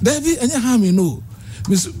hammer. There be any hammer no.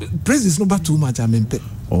 Praise is not about too much I'm mpe.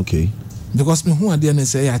 Okay. Because me who are there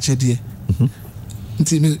say ya chedie.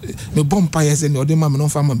 Nti me bomb pie say no dey ma me no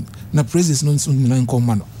fa na praise is no so na nko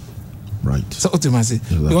ma no. Right. So what I say?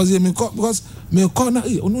 Because me call na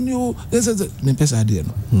ono ni o me pesa there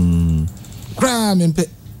no. Kra me mpe.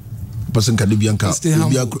 Person can be anka.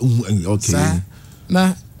 Okay.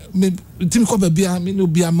 Na me tim ko bia me no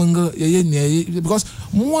bia manga ye ne because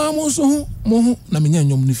mo so mo na me nya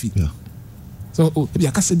nyom no fi. Yeah. So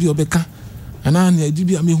bia ka se bi obeka ana na edi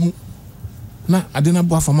bia me hu na ade na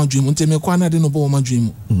bo afa madwem nti me kwa na ade no bo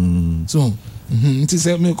madwem. So nti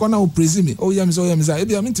se me kwa na o praise me o ya me so e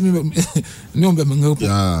bia me ntimi ne on be manga.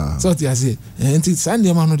 Yeah. So ti ase nti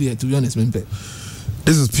Sunday man no dey to be honest me pe.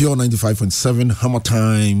 This is pure 95.7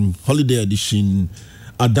 HammerTime holiday edition.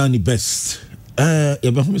 Adane best.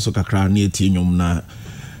 You be so kakra na eti nyom na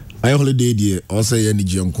I holiday there or say any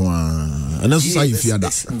jonko and that's why if you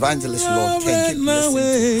that Evangelist Lord can't get listen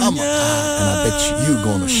to Hammer, and I bet you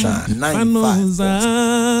gonna shine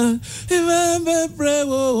 95.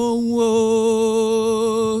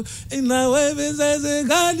 In the way we say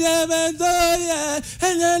God ya bedoya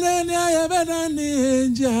and ya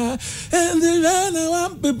bedania and the I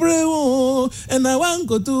want to pray and I want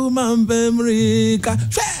go to Mamberika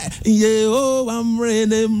ye oh I'm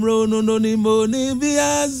reading no ni money be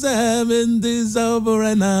as this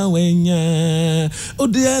over na wenya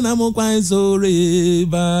odiana mo kwan so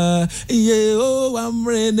reba ye oh I'm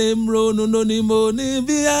reading no ni money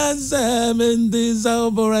be as this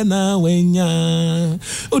over na wenya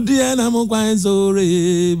odiana mo kwan so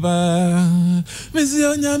reba misi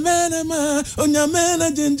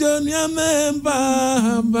onyamena jinjon ya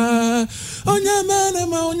memba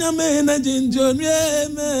onyamena jinjon ya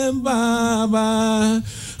memba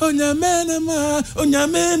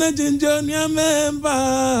onyamena jinjon ya memba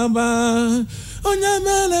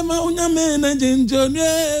onyamena jinjon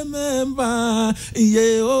ya memba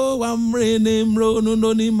ye oh I'm reading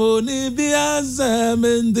no ni money be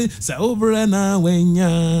azemendi sa obra na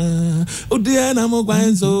wenya odiana mo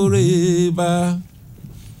kwan so reba.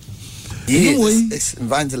 Yes,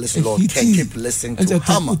 Evangelist Lord can't keep listening to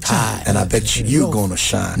Hammer, and I bet you gonna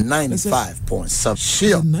shine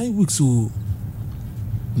 95.7. 9 weeks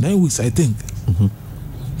 9 weeks I think.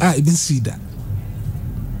 I even see that.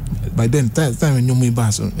 By then time when you me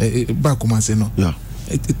back say no. Yeah.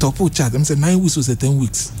 It top chat. I'm saying 9 weeks was 10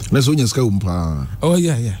 weeks. Let's only ska umpa. Oh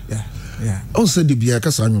yeah. On said the bia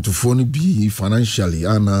kasa anyo to phone be financially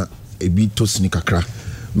ana e bi to snikakra.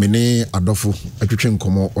 Mene adofo atwetwe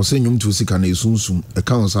nkomo o se nyum to sika na esunsum e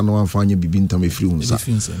kan sa no amfanye bibi ntam efiri unsa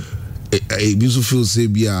e bi so feel say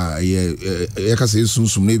bia ye ka se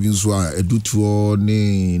esunsum na bi nso a edutuo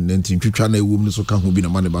ne ntintwetwa na ewum ne so ka ho bi na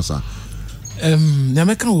mane basa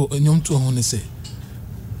nyameka nyum to ho ne se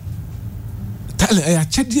tale ya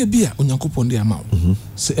chedie bia onyankopon de ama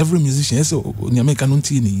so every musician say nyameka no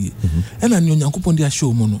nti ne yi e na onyankopon de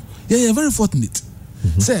show mo no ye very fortunate.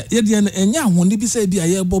 Say ye dey enya ahonde bi say bia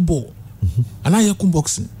ye bobo ana ye kum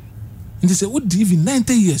boxing nti say what even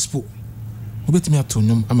 90 years po obetimi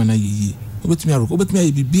atonyom amana ye obetimi aroko obetimi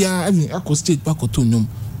aye bibia even akọ stage back otonyom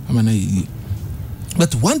amana ye.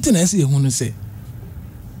 But one thing I say hu no say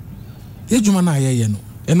ye juma na aye no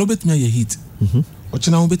e no obetimi aye hit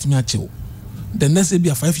ochina obetimi achew the next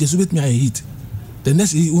bia 5 years obetimi aye hit the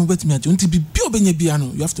next obetimi achew nti bibia obenya bia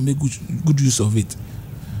no you have to make good use of it.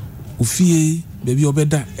 Ufie baby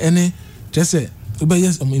obeda any just say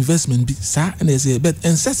obey some investment bi sa and say but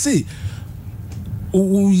and say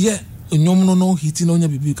ye nyom no hiti no nya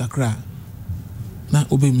bibi kakra na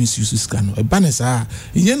obey misuse ska no e banesa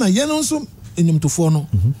ye na ye no so enyum tofo no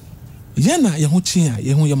ye na ye ho chi a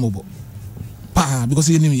ye ho ye mobo pa because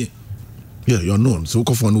ye nim ye you're known so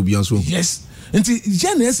ko for no bi anso yes nti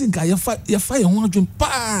ye na ese ga ye fa ye ho adwen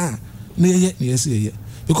pa na ye ye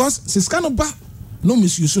because siska no ba no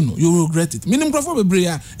misuse no you will regret it minim crofo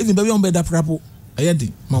bebrea even baby on beda prapo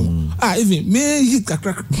ayedi mawo even me hit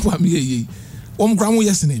kakra po am ye kra mo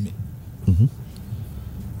yes na me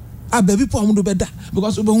baby po am do beda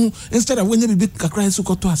because obehu instead of when you be kakra so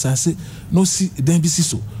koto asase no si den bi si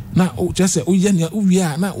so na o just say o ye na o wi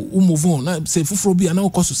a na o move on na say fufuro bi na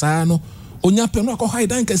o koso saa no onya pe no akọ hide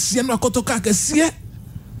dan kase no akoto ka kase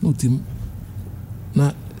no tim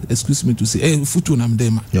na excuse me to say futu na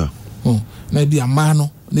mdema na bi amano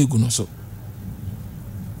na egu no so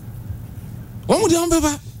omo de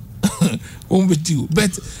ambeba omo betiu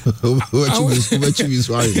but what you is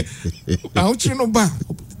why I no ba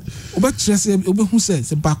oba trese oba hu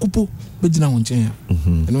se ba kopo be gina won chen ya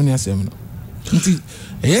eno ni asem no nti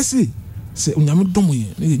eyesi se unyame domo ye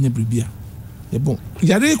na ye nya bribia ye bon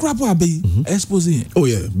yare krapo abai expose oh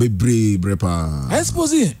yeah be brepa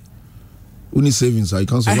expose uni savings I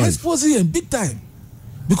can't survive I expose him big time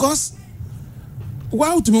because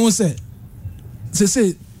why to me say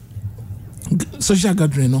social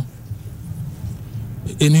gathering no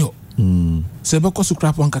enio se be ko so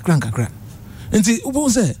crap on kakra nti ubo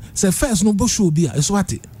say first no bo show bia eso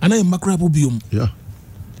ate ana e makra bo biom yeah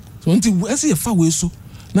so nti ese ye fa we so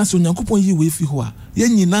na so nyankopon yi we fi ho a ye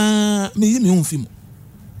nyina me yi me hu fi mo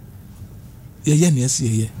ye ne ese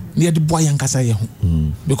ye na ye de boy yankasa ye ho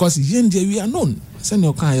because ye ndie we are known say ne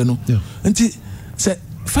okan ye no nti say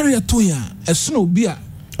faria to ya esono bia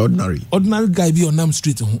ordinary guy be on Nam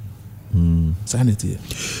Street ho sanity.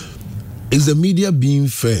 Is the media being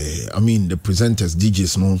fair? I mean, the presenters,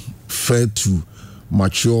 DJs, no, fair to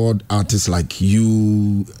matured artists like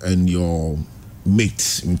you and your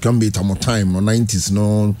mates? In Cambodia, HammerTime, no 90s,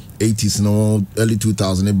 no 80s, no early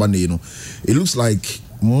 2000s, you know. It looks like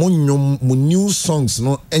more new songs,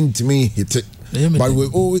 no, me hit it. But we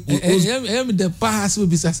always the past will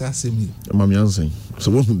be assassin. I'm saying.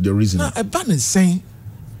 So what's the reason? No, a band is saying,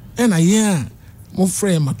 and I hear more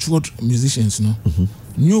friend matured musicians, no.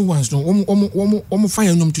 New ones no omo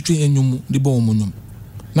fire nyom twetwe enyom de bo omo nyom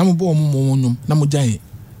na mo bo omo nyom na mo jan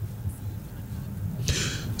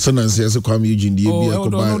so na say Kwame Eugene de bia ko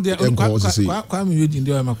ba enko say Kwame Eugene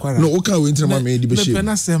de makwara no o ka we ntina ma me de be shame me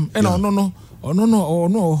penasem e na ono ho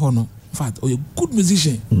no in fact a good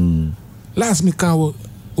musician last me ka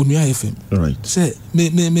Onua FM right say me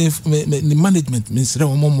management me sere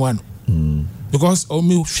omo mo ano because o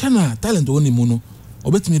me hwana talent woni mu no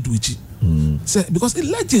obetime do ichi say because the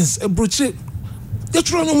legends a broche they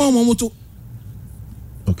throw no man moto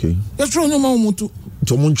okay they throw no man moto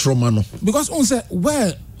to mon trauma no because on say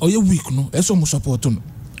where or you weak no e so mo support no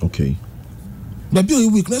okay but be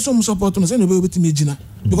you weak no so mo support no say no be obetime gina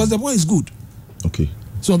because the boy is good okay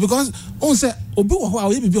so because on say obi wo ho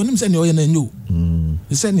a you be onim say ne o ye na nyo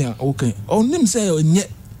he say ne okay onim say onye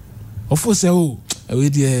ofo say o we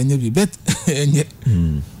dey nya bi bet enye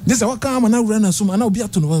this what come na run and so na obi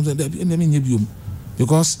ato no dey nya biom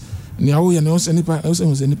because ni awo ye no se nipa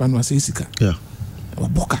no say sika yeah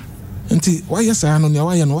boka nti why yes I no ni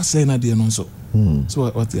why no say na dey no so so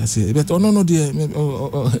what I say but no dey me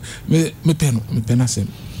pen asem.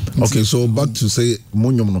 Okay, so back to say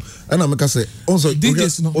monyom no and I make say also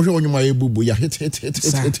ohwe onyom aye bubu ya hit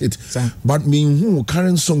but me who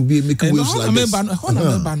current song be make waves like this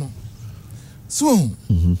no so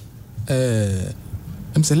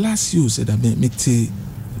I'm say last year said that me te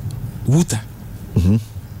water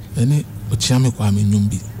ene ochiame kwa me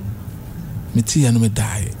nyumbi me te ya no me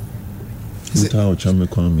die water ochiame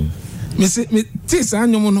kwa me say me te sa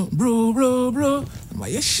anyom no bro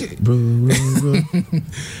my shit bro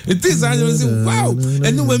it is anyom say wow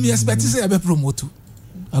and when me expect say I be promote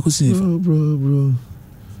I could see bro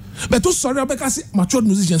but to sorry because matured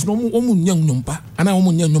musicians no omu nyam nyompa ana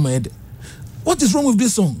omu nyam nyoma ede. What is wrong with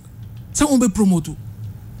this song? Someone be promote.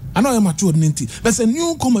 I know I'm matured Nti. But a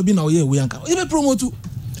new comer be now here we anka. You be promote.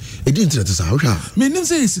 It didn't let us out. Me name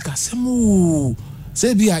say Sika Semu.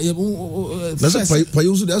 Say be that's why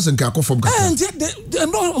you doesn't kako from Ghana. And yet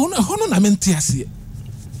no na menti ase.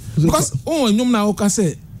 Because nyom na o ka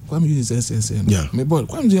say Kwame use say yeah. Me boy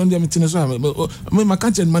Kwame dey on there meeting so me my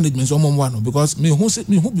country management so mo one because me who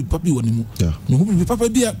be papi woni mu. Yeah. Me who be papa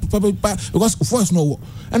because force no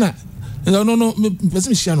and no me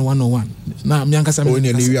person share no 101 na me ankasa me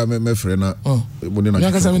oni we me frɛ na me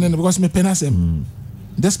ankasa me because me penasem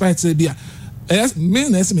despite say bia me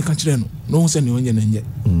na ese me ka kire no say ne onye na nye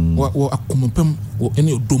wo akomopam wo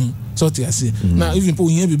ene odom so te ase na even po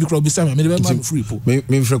hia bibi kro bi say me dey be free po me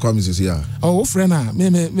frɛ kwa me say ya wo frɛ na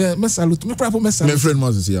me salute me kra po me salute me frɛ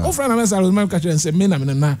no say ya wo frɛ na me salute me ka kire say me na me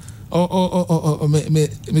na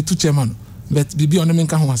me tu chairman but bibi on me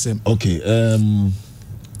ka ho asem okay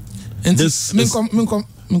and this me come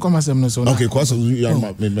asem no so okay cause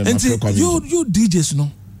you DJs no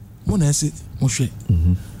mo na say mo hwe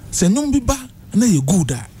se nyom bi ba na ye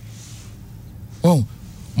good oh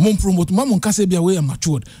mo promote mo nka say bia we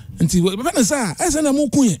matured nti be na say e say na mo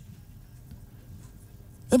kunye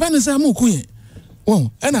e be na say mo kunye oh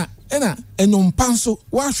ena enyom panso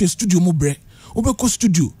wa hwe studio mo bre wo be ko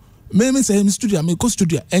studio me say me studio me ko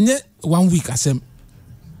studio enye 1 week asem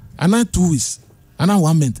ana 2 weeks ana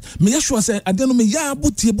 1 month me sure say Adane me ya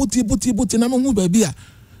buti na me hu ba bia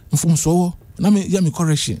mfom so na me ya me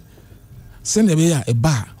correction send e be ya e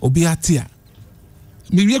ba obi atia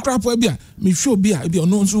me wie crap bia me hwe obi a bia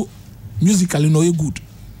no nso musically no e good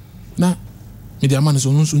na me dia man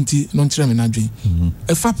so nso nti no nkyere me na dwen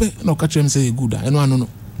e fa pe na o ka kyerem say e good a eno ano no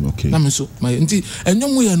okay na me so my nti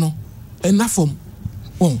enyom ye no ena form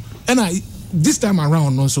and I this time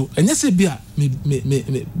around no so and yes be me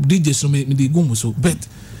DJ so me dey go so but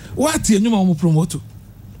what enyom a mo promote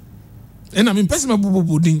and I mean person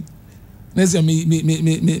bubu din na say me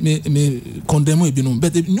condemn e bi no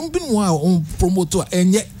but enyom bi no a promote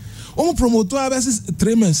enye o promote a versus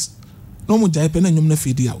 3 months no mo jai pe na enyom na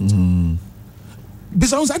fade out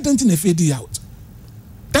because I don't think fade out.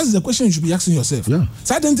 That's the question you should be asking yourself. Yeah.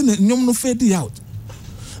 So I don't think no fade out.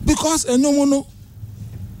 Because no no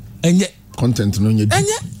enye content no nye.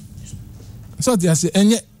 Enye. So they say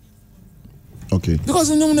enye. Okay.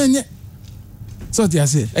 Because no enye. So they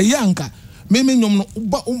say anka me nyom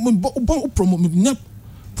no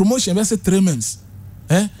promotion be say 3 months.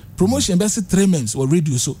 Promotion be say 3 months or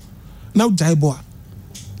radio so. Now jaibo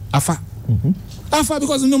afa. Afa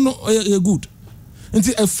because nyom no good.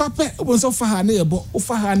 Nti e fa pe o so fa ha na yebo o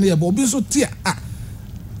fa ha na yebo obi so tia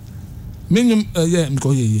menyum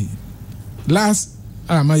nko ye last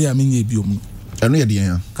ma ya menye biom eno ye de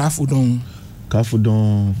yan kafudon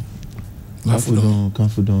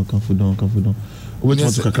o be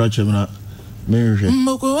to kakra chemna menhwe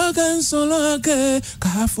moko wakan solo ke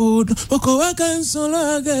kafu moko wakan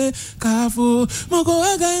solo ke kafu moko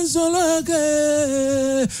wakan solo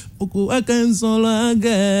ke moko wakan solo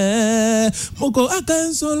ke moko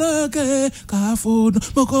wakan solo ke kafu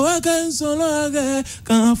moko wakan solo ke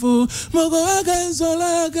kafu moko wakan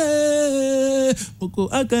solo ke moko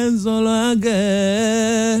wakan solo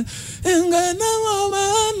ke ingana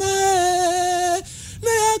mama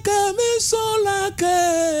ne akami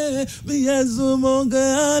solake mi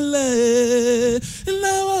yazumongale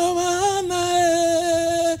la wana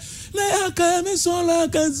ne akami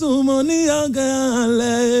solake zumoni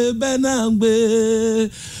agale benangbe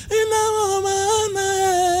ina wana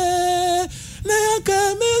ne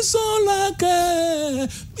akami solake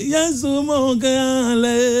mi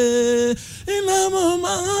yazumongale ina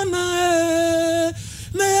wana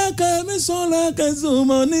na kami sola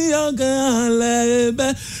kazumo ni agale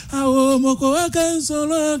be awo moko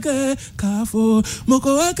akansolo ke kafu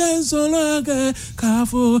moko akansolo ke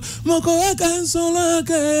kafu moko akansolo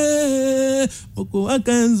ke moko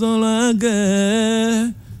akansolo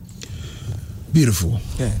ke. Beautiful.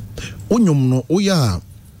 Yeah. Onyom no oya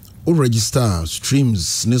o register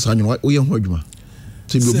streams nes hanyo oya ho adwuma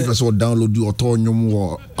so bi obi person download you or nyom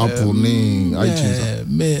wo Apple ni iTunes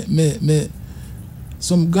me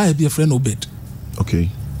some guy be a friend Obed. Okay.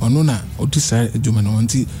 Ono na odisa adwuma no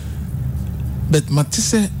nti but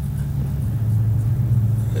matise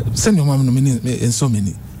send your mom no many and so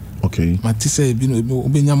many. Okay. Matise bi no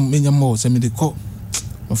obenya mo se me de call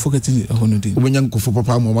I'm forgetting a hundred. Obenya nkofo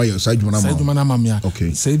papa mo ma side dwuma na ma.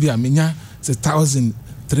 Okay. Say bi amenya 1,000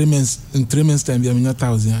 3 months in 3 months time bi amenya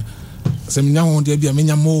 1,000. Se menya ho de bi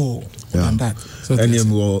amenya more than that. So any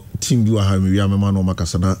more team bi wa ha me wi amema no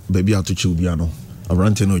makasa na ba bi atoche obi ano.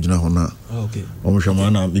 Arante no jina hona. Okay. Omohwama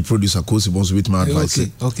na me producer Kosi boss with my advice.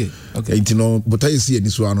 Okay. Enti no but I see any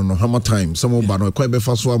so ano no HammerTime some ba no quite be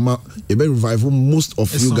fa so ama e be revive most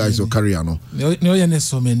of you guys your career no. No you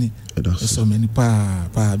so many. So many pa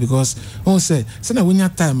because on say na when your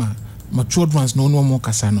time matured ones no more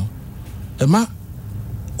kasa no. E ma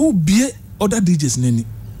ubie other DJs nani.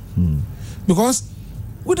 Because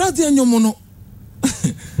without the nyom no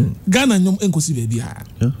Ghana nyom enkosi baby ha.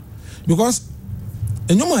 Yeah. Because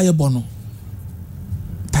enyom aye bono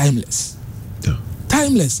timeless. Yeah.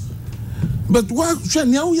 Timeless. But what share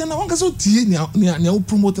nya wo na wanka so tie nya wo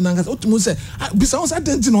promote na wanka otumo say bisa won say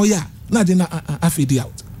denti no ya na de na afedi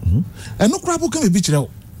out. And no crap can be kire wo.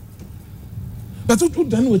 But you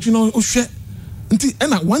dan we you know o hwe nti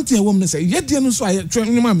na one thing wo me say ye de no so aye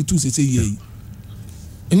enyom am tu say ye.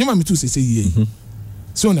 Enyom am tu say ye.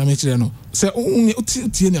 So na me kire no say o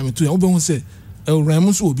tie na me tu ya wo be won say e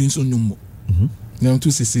ram so obi so nyom. Nyom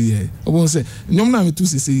tu say ye. O won say nyom na me tu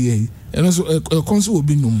say ye. And so konso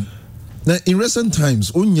obi nyom. Now, in recent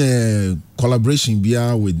times, on your collaboration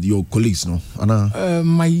with your colleagues, no?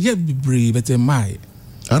 My year be brave, but my.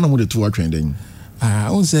 I know what the two are trending.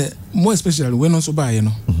 I won't say more especially when also buy, you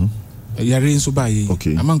know. You're so buy.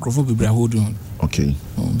 Okay. I'm uncrophone be hold on. Okay.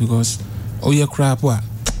 Because your crap,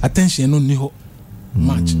 attention no niho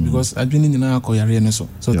much because I been in now call your so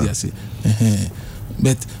they say.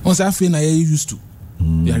 But once I feel I used to,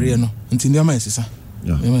 you're no until your mind, sister.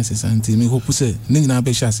 Me say santi me hope say ning na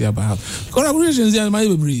be share about collaborations ya my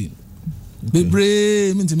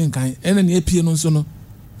bebre me nti kan ene na apie no so no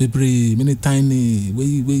bebre many tiny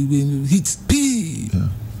we hits p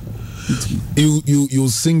you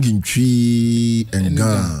singing tree and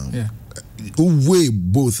gun way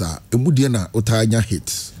both are emude na otanya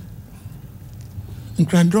hits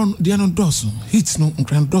Nkran dia no doso hits no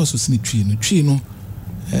nkran doso sini tree no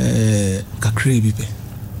kakre bi pe.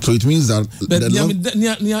 So it means that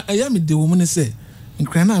I am the woman say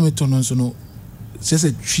nkran na me to no so no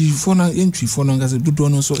say tree for na entry for no ngase dodo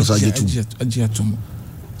no so agia tom.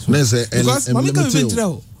 Na say because mama can venture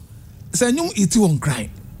o say nyum iti won nkran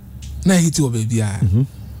na hiti o baby a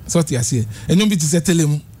so ti ase enyum bi ti say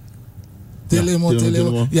telemu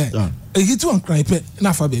yeah a hit one cry pe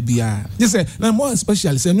na fa baby a just say na more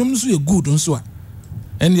especially say nyum so ye good nso a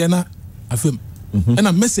and ye na afem and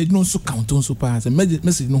a message no so count on so pass a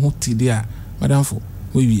message no ho ti there madam for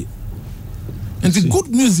we and the good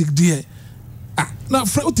music there na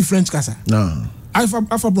French kasa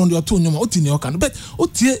Alpha Blondy or two nyum o ti ne o kan but o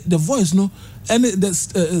tie the voice no and the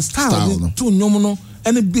style two nyum no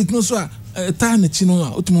and the beat no so time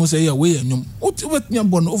chino o ti mo say ya we nyum o ti wet nyam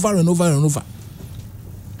born over and over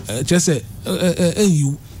just say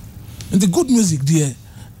you and the good music there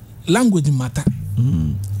language matter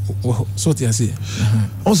so ti say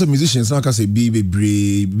also musicians na ka say be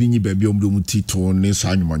brave bi ni ba bi omdo tito ne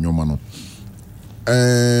sa nyoma no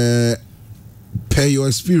pay your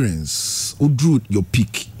experience o drew your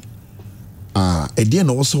peak e dey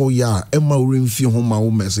na also ya e ma ori mfi ho ma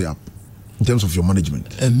wo mess up in terms of your management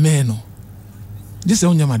man this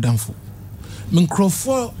on madam for me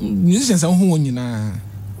crofo musicians ho nyina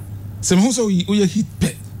se me ho so we hit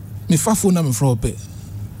pe me fa phone na me fro pe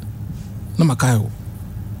na makayo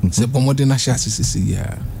se bomode na sha sisi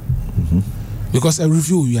ya because I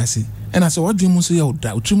review you say and I say what dream so ya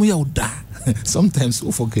oda utrimu ya oda sometimes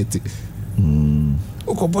we forget it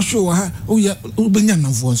o ko bo show ha o ya o benya na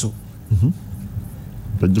fo so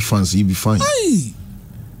but the fans you be fine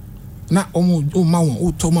na o ma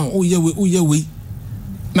o to ma o ye we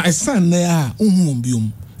na esan na ya ohun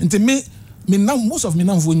biom nti me na most of me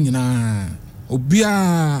na mfo nyina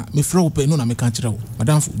obia me frɛ open no na me kan kyerɛ wo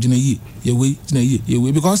madam fo gina ye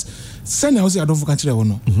we because send na wo say adofo kan kyerɛ wo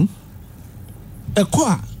no ekɔ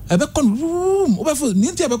a ebe kon room obafo ni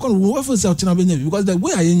nti ebe kon room obafo say ochina benya because the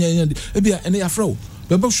way ayenya ebia ene ya frɛ wo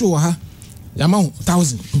bebe show ha yama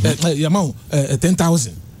 1000 yama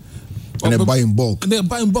 10,000 and they buy in bulk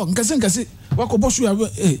nkase wako boshu ya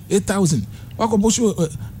 8,000 wako boshu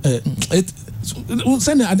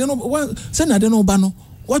send adeno ba no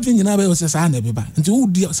what we nyina be o se sa na be ba nti wo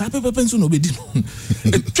di sa pepe nso no be di no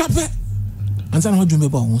twape ansa na ho dwume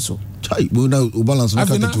ba ho so chai bo na o balance na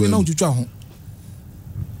ka to na utwa ho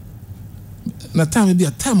na time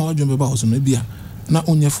bia time ho dwume ba ho so no bia na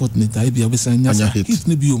onye fortnite bia be san nya hit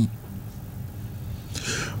ne biom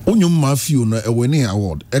onyum maafio na winning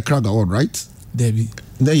award Ekrag award right Debbie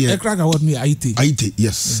Ekrag award ni IT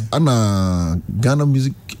yes ana Ghana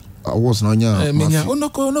music awards na nya menya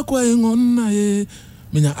onoko na ye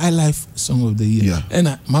menya I Life song of the year and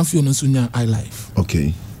maafio no sunya I Life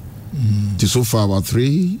okay so far about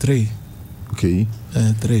 3 okay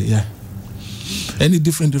 3 yeah any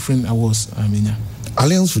different awards menya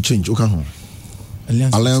Alliance for Change okaho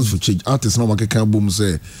Alliance for Change artists no make kan boom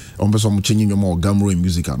say on person mo change nyoma gamro in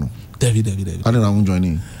music no David I don't know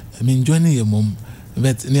joining I mean joining your mom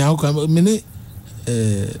but ni how come me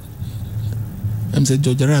I'm say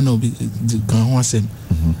Jojara no be kan ho asem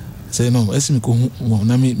say no esimi ko hu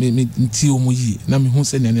na me nti o mo yi na me hu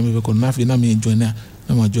say na me be ko na fe na me join na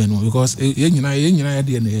ma join no because ye nyina ya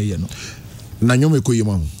de na ye no na nyoma ko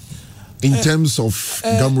yema in terms of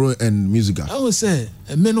gamro and music I would say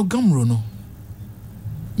me no gamro no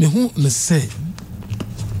me hu ne say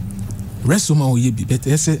rest of my ye be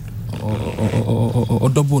better say or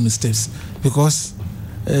double on the steps because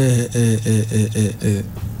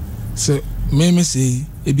so me say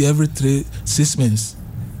it be every 6 months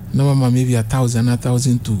no maybe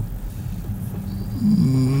 1,000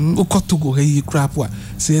 o got to go hey crap wa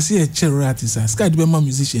say a chair artist sky be my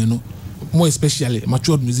musician no more especially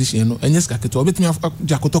matured musician no and yes ka keto obet me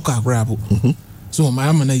jakoto ka grab so my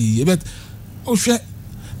am na ye but o hwe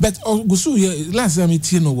but gusu last time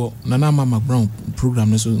it no na Mama Brown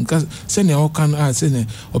program so because send all can send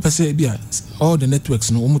o pese bia all the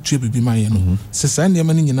networks no o mutue bibi ma ye no se san de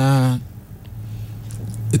mani nyina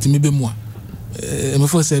etimi be mu a me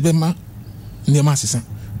for say be ma ne ma sesa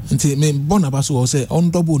nti me born about so say on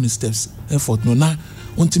double on steps effort no na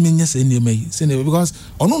ontimi nya se ne mai se ne because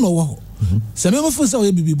ono no wo se me for say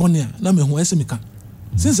o bibi born ya na me hu ese me ka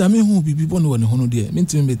Since I mean who be born one who dear, mean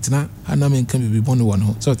to me tina and I mean can be born one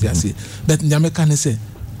who so I say. But Nyame say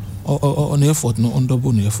on effort, no on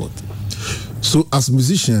double effort. So as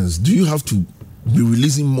musicians, do you have to be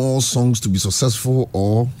releasing more songs to be successful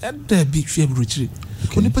or there be retreat?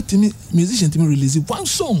 When you put musician to me release one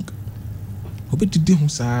song. Obeti di hu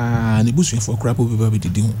sa ne busu for crap over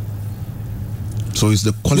di hu. So it's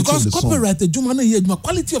the quality because of the song. Because copyright juma na hear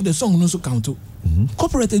quality of the song no so count.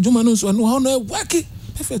 Copyright juma no so no how no work it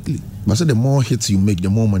perfectly. But say the more hits you make, the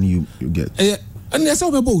more money you get. And there's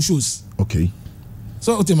how people shows. Okay.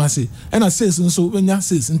 So ultimately, and I say so when you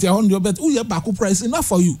say until on your bet, oh yeah, back price enough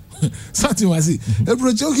for you. Something I say. A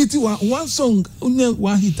project hit you one song,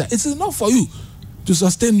 one hitter. It's enough for you to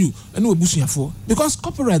sustain you. And we're pushing for because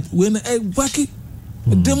copyright when a wacky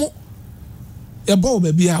demo. A ball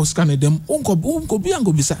baby house can them unko be and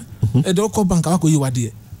go bisa a doko bank ako you are there.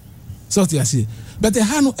 So I say, but the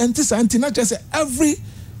hano anti not just every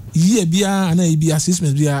year bia and a be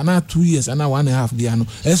assessment bia na 2 years and 1.5 bia no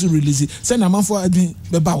as release send a man for admin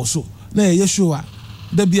beba also na yeshua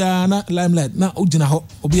the bia na limelight na ojina ho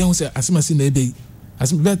obi an say asimasi na ebe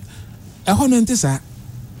as but a hono anti sa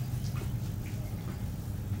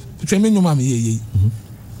tweme nyoma me ye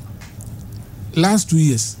last 2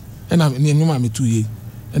 years and I'm in 2 years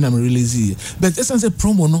and I'm releasing but essence a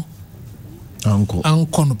promo no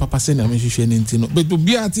Uncle no papa say na me hwehwe ne ntino but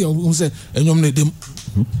be ati o say enyom ne dem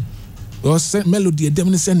o say melody dem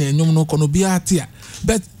ne say na enyom no kono be ati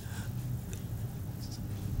but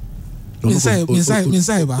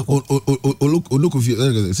inside ba o look of you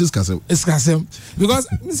siskasem because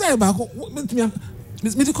inside ba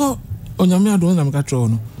me call onyame adon na me ka tro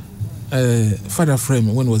no father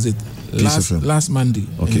frame when was it last Monday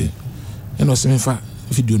okay and was me fa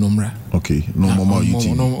video number. Okay, no mama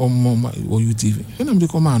UTV. No mama or UTV. And I'm the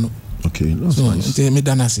command. Okay, that's nice. Me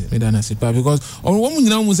danase. Because on one you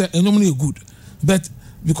know say enyom good. But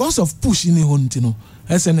because of push in the hunt, you know,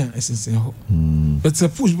 but it's a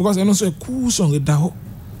push because I know so a cool song that ho.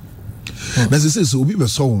 As I say, so we be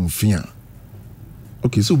so fear.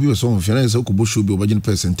 Okay, so we be so fear. So ko show be obagin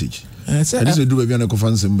percentage. And this we do be na ko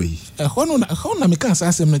fan sembe. How na me kan say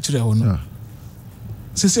asem na kire ho no.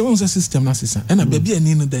 C'est un système là c'est ça et na baby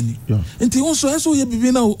ani no dani enti won so eso ye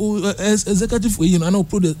bibi na executive we na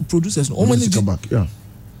producers no o manage yeah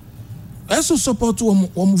eso support wo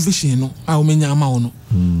vision no a o menya ama wo no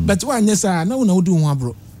but wa anya sa na wo na wo di ho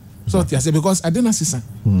abro so I say because Adane sisa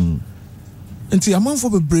enti among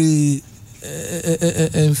for bebre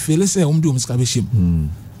feel say o mdi o mska be shim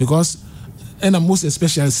because and most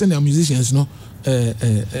especially senior musicians no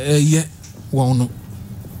yeah wo no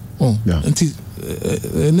enti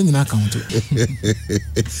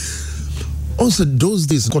also those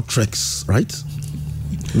days got tracks right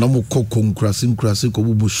no more crashing ko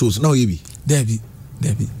bubu shows now yebi Debbie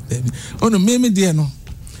ono me there no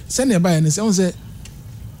send by and say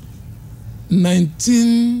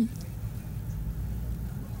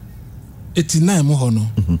 1989 mo hono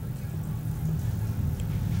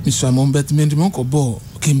Mr. Mombet me ndimo ko ball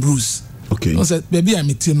King Bruce okay no say baby am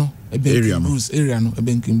it no e King Bruce area no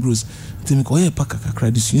e King Bruce timi ko ye paka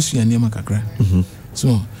kakra disu ya niam kakra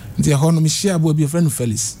so ntia hono mi share bo bi friend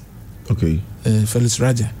Felix okay Felix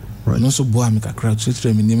Raja right no so bo am kakra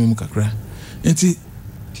tretre mi niam kakra nti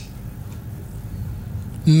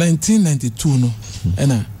 1992 no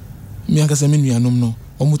ena mi anka se mi nuanom no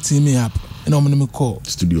omo team me up ena omo me call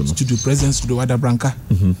studio presence studio Wada Branca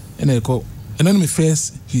ena e call ena me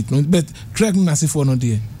first hit no but track na se for no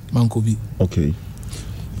there manko bi okay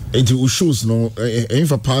enti shows no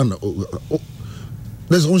for pan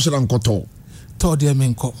there's one shot ankoto to there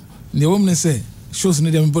menko ne wo me say shows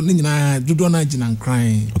ne dem but ni nyina dodo na gina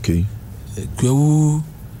crying okay kwewu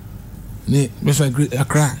ne be so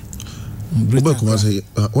Accra when was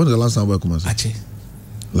the last time come as ache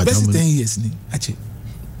like best 10 years ni ache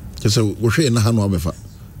just so we share na hanu abefa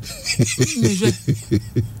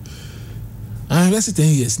best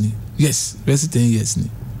 10 years ni yes best 10 years ni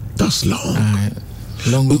that's long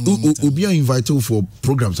Obi are invited for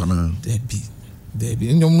programs and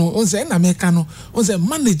Debbie no on say na make no on say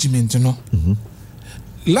management no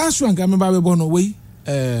last one I remember we born away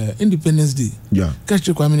Independence Day yeah catch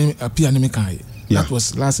you kwame appear me kai that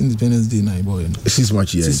was last Independence Day na boy 6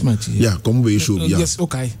 March yeah come be show yeah yes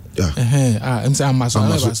okay yeah I'm say amaso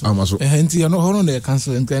enti no hono na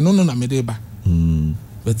cancel no na me dey ba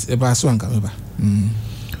but e ba so anka me ba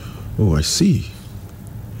oh I see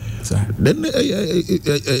then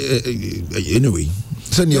anyway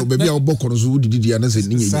send your baby our book on so didi and say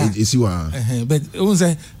isi wa but on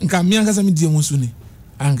say nka me anka say me die musu ni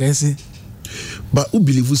anka say but who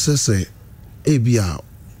believe say e bia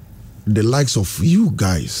the likes of you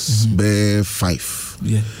guys, be 5.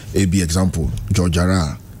 Yeah. A be example,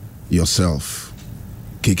 Georgiara, yourself,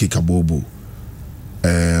 Keke Kabobo,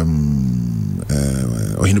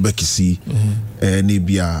 Ohinebekisi,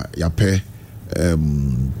 Nibia Yape,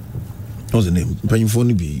 what's the name?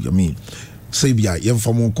 I mean, Sabia,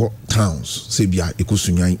 Yemfamonko towns, Sabia,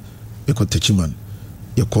 Ekosunyai, Eko Techiman,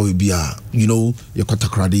 Yako Bia, you know, Yako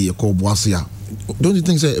Takradi, Yako Boasia. Don't you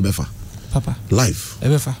think say Ebefa? Papa. Life.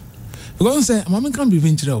 Ebefa. Because say, Mamma can't be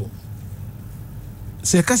venture.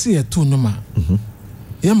 Say, Cassie a 2 number.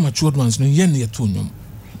 Young matured ones, no yen near 2 number.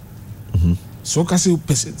 So Cassie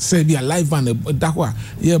say be a live band, that wa,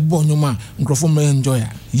 ye born no man, microphone may enjoy.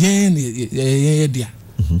 Yen, dear.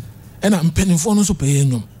 And I'm penning for no so pay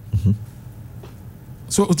no.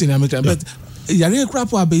 So, but Yari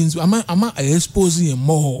crap are being, I'm exposing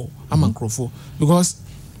more. I'm a microphone because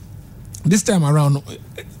this time around.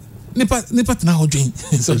 Nipat na odwin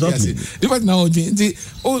so exactly. Nipat na odwin nti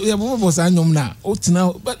oh ya bobo anyom na o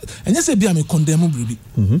tina but enye se bia me condemn bribi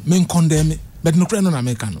me condemn but no kre no na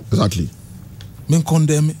me ka no exactly me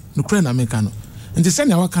condemn no kre na me ka no nti se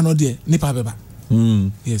na waka no de nipa beba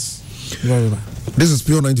yes beba. This is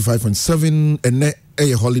Pure 95.7 ene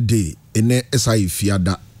a holiday ene SI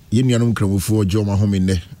fiada yenuanom kramofo joma home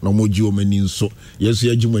ne na mo ji o mani nso yeso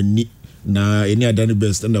ya juma ni na eni Adane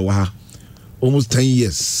best na wa ha almost 10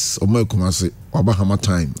 years of my commerce about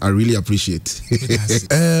HammerTime. I really appreciate. Sorry,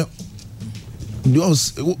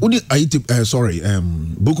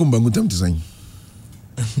 Bukum Bangu time to say.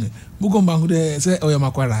 Bukum Bangu de say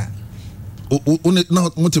Oyamakwara. Now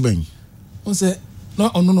what to bang? On say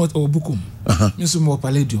no on no or Bukum. Miss more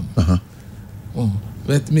Palladium. Oh,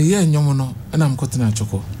 but me here nyomono and I'm cutting a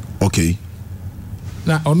choco. Okay.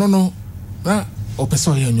 Now oh no na or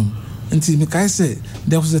person here nyom. Until me kai say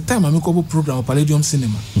there was a time I make a program of Palladium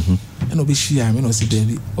Cinema. And obi share me no see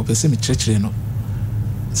baby or person me church no.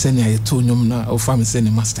 Send ya to nyom na or family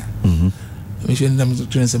send master. Me share them to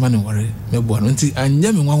train some money worry. Me bo no until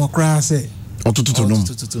anya me wan kra say otototo no.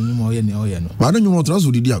 Otototo no mo ye no. Ba no nyom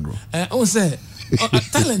transfer di agro. O say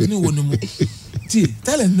talent ni woni mu. Ti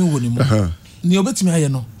talent ni woni mu. Ni obetimi aye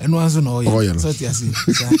no eno anzo no oye. So ti ase.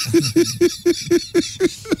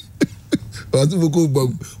 Was it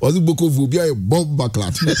Boko Vubia a bomb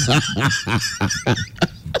backlat?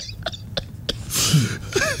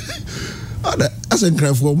 As a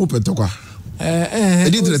cry for Mopetoka.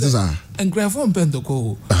 And cry for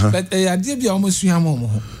Pentoco. But I did be almost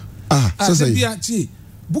Yamo. I said, Biachi,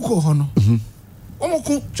 Boko Hono.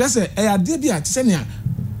 Omoko, just say, I did be at Senia.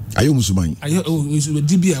 I almost mind. I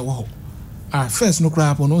DBA. Wow. First, no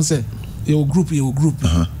crap on one say, your group.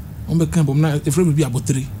 On the camp of night, if we be about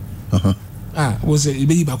 3. Was a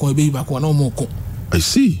baby back no more. I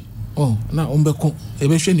see. Oh, now Umbeko, a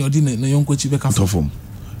version your dinner, no young coach back from.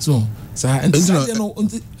 So, sir, and until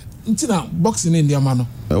boxing in the Amano.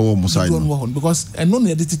 Oh, Mosai, because I know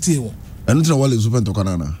the detail. And until while is open to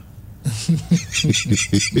Canana.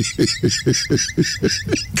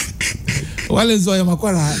 Well, is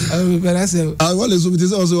Oyamakwara, but I say, well, is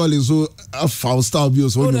also so a foul star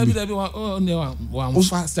abuse. Oh, one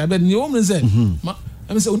faster, but the woman said,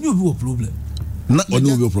 I say, only a problem. Not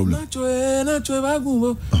only a problem. Not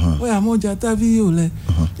bagu. Where am I? Jataviole,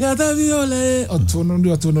 or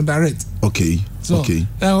to direct. Okay. So, okay.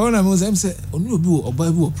 When I was, I say, only a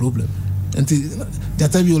Bible problem. And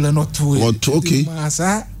Jataviole not to okay.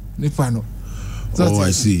 Massa, Nipano. Oh,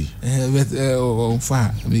 I see. But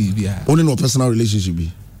far, maybe. Only no personal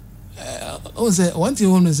relationship. One thing I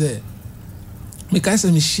want to say, because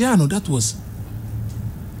I'm Michiano, that was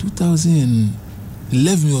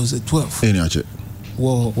 2011 was 12. Any actually.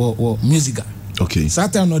 War music. Okay.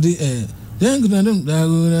 Saturday no the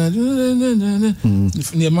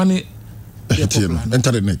near money.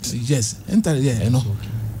 Enter the net. Yes, enter you know.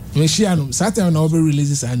 Michiano Saturday no be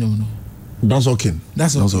releases annual no. That's okay.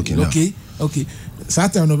 That's okay. Okay. Okay.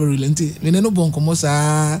 Saturday no be release. Me no bon komo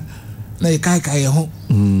sa na e kai ho.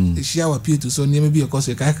 E share wa pie to so near be because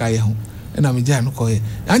e kai ho. And I'm no ko e.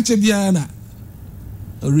 Anche bia na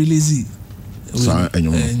release.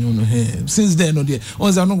 Since then, no dear.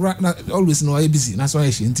 Once I know, always know I busy. That's why I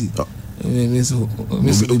shan't.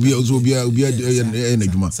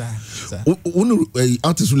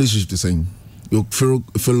 Artist relationship the same. Your fellow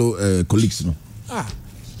colleagues, no.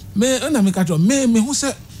 Me and I me who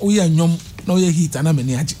said we are young, no heat and I'm in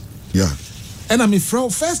the yeah. And I'm a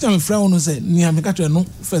first time a friend who said near me catch no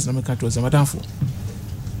first time I catch was a madam for.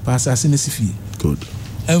 Pass as in the good.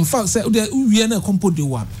 And fact said we are not composed the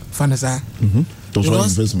one. Fanasa. Those were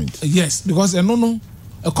investment. Yes, because I no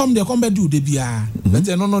a come back do the BR. But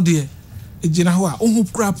I no dear. A general who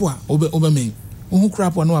crap obe me. who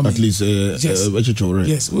crap on one. At least,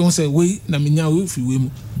 yes, we won't say we na minya we fi we mu.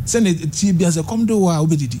 Send it TB as a come do wa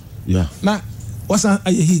obedidi. Yeah. Na what's a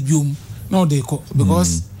hit you now they call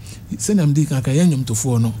because send them di kan yanyum to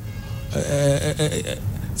for no.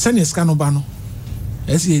 Send a scan obano.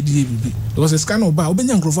 SADB. There was a scan of bar,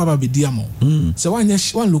 Obenya Grova be diamo. So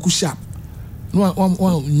one look sharp.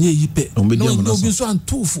 One near yipe. No, be so and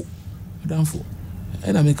two for. Damn for.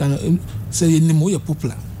 And I make say in the more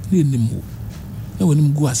popular. In the more. No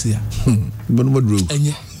one go as here. But what rule?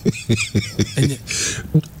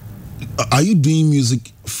 Are you doing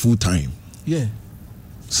music full time? Yeah.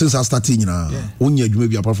 Since I started, one year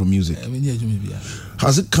maybe apart from music.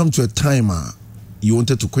 Has it come to a time you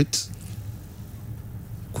wanted to quit?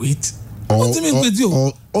 Quit? What do you mean quit you?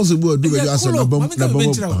 Or also do you ask a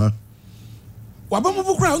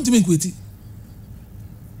Wabamo crowd to make quit?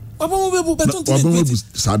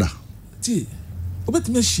 Wabamo Sada. Tea. But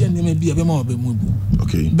me share may be a more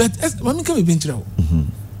okay. But as Mammy can be venture.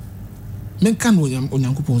 Men can on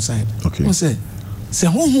Yankupon side. Okay. Say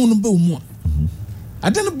home more. I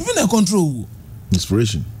don't been a control.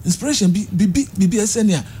 Inspiration be a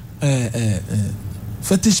senior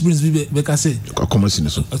fetish brings be because say come on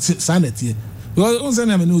sanity because on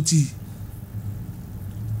senior no tea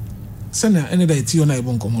senior any day tea on I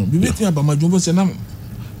won't come on be me about my jumbo say na me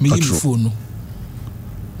give me phone no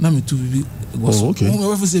na me to be was okay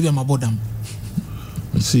whoever say be my bodam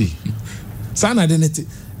see sana identity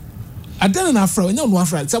Adane na afra enya no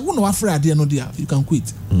afra say wo no afra ade no dia you can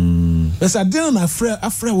quit but Adane na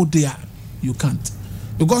afra wo dia you can't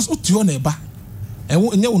because uti on eba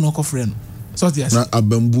enya wo no kofre no so what na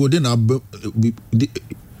abambuo de na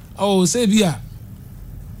oh say bia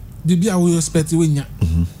bibia we expect we nya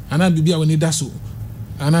ana bibia we need that so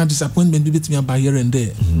ana disappointment bi betimi aba here and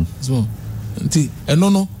there so nti eno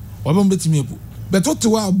no wabam betimi ebu but what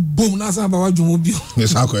to boom na san ba wadwumo bi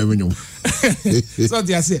yes akọ emenyo so what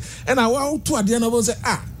you say and I want to ade no say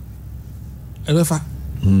ebefa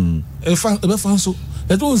so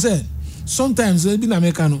that one say sometimes be na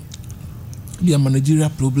make no be a managerial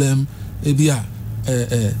problem be a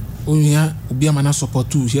onya obi amana support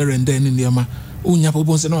too here and there in the ama onya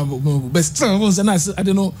po say no best one say na I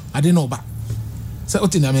don't know ba say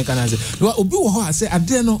what in America na say obi wo ho say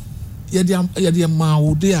ade no ye de ma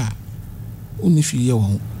wo de a oni fi ye wo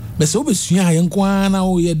ho but say obesua ye nkwa na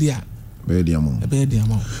wo ye de a be de amount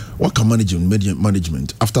what can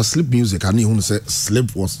management after Sleep Music I need to say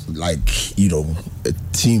Sleep was like a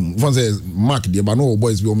team one says Mark the but no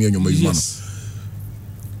boys be on me and your man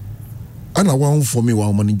and I want for me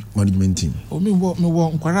one management team me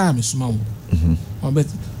nkwara me suma wo but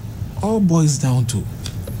all boys down to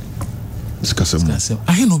Skasem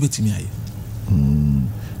I no betimi aye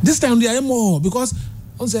this time they are more because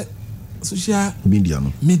on say social media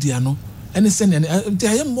no and send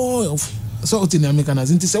they are more of so in American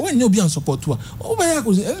as say when you be on support to over here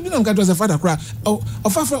be na nka to father cry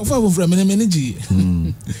of from manage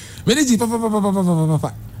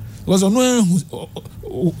papa was on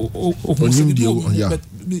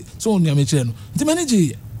so on amateur no the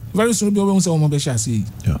manage very soon be we say o mo be share say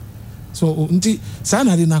yeah so nti sa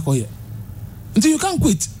na dey na koye nti you can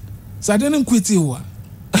quit so I didn't quit you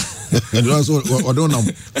and also I don't know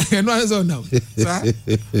no I don't know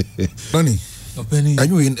Danny are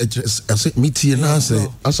you in I say meet here now say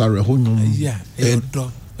as a rehonyo yeah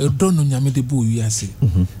do no nyame de bo wi ase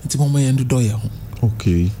nti mo man do ye ho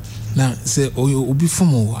okay na say obi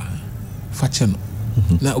from wa fa che no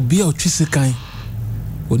na obi a otwise kan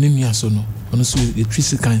oni nua so no ono so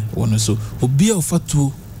etwise kan wono so obi a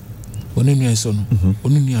ofatuo oni nua so no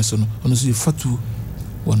oni nua so no ono so fatuo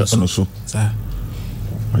wono so sa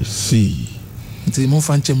I see nti mo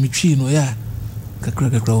fa nche mitwi no ya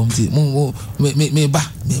kakra omti mo me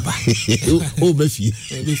ba o be fi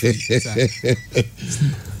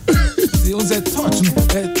the on that touch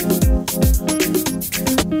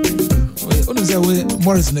on say we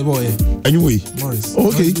Morris ne boy anyway Morris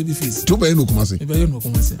okay to be no kuma say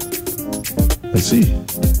I see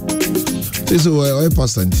so I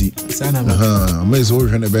Pastor Nti sana me so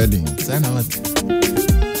hwe na bedding sana what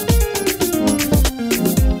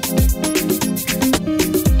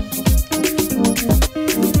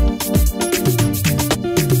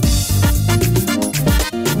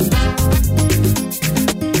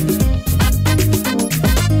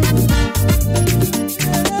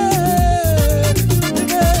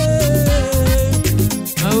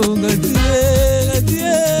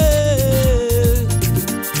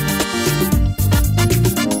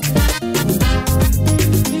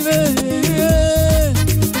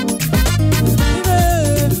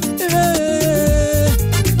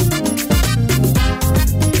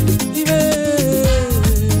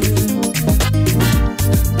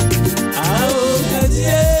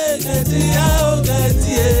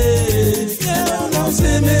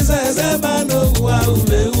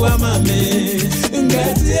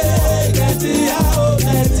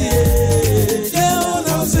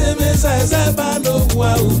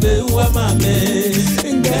wa ube wa mame.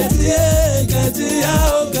 Gatie,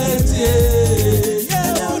 oh gatie.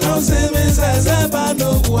 Yeah, no se me sa ba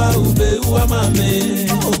no wa ube wa mame.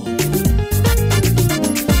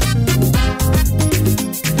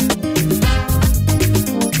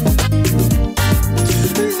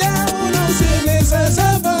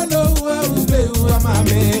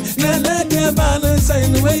 Nana de balance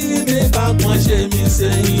in way me back one shame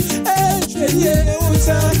saying, yeah,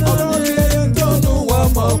 don't know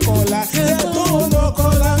what more cola, don't know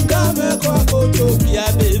cola, and come to be a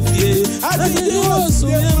baby. I think you also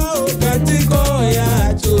Gatiko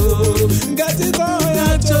Yacho,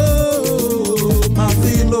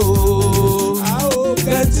 Mafilo,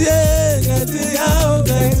 Gatie,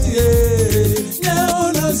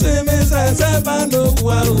 now no se me sa bando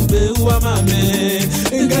wa ube wa mame.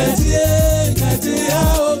 Gatie,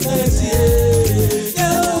 oh gatie,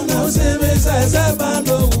 now no se me sa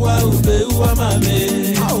bando wa ube wa mame.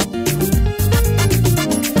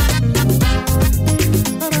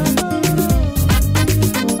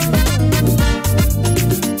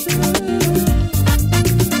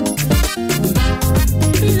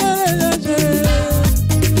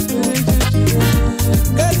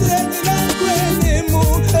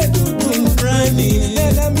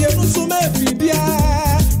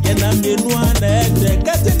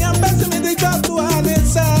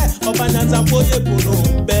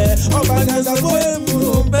 Obanyanza boye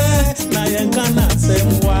bulumbe na yenkana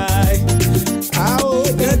semwai. Ao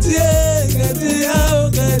gatie.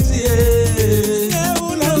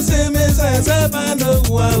 Eu não sei me sa bando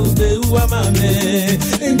wa ube wa mame.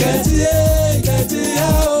 Gatie,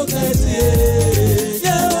 ao gatie.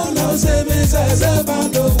 Eu não sei me sa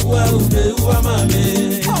bando wa ube wa mame.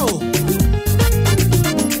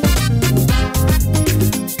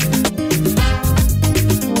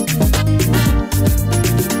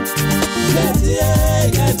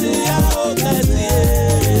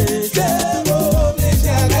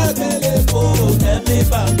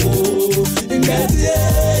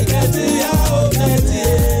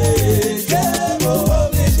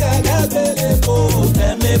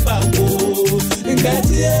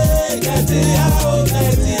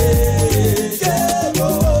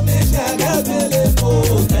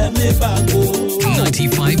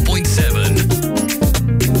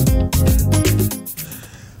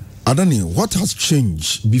 Adane, what has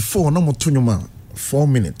changed before? No more 4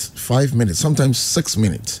 minutes, 5 minutes, sometimes 6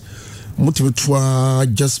 minutes. Motivatua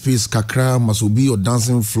just space kakra must be your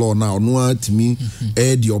dancing floor now. No to me,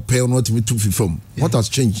 add your pay no to me to film. What has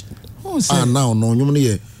changed? Now no, you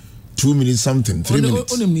mean 2 minutes something, 3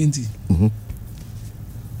 minutes.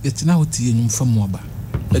 It's now tea from Moba.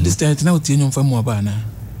 At this time, it's now tea from Moba.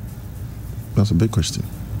 That's a big question.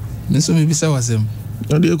 So maybe so was him.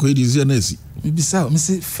 And the equity is easy. Maybe so. Me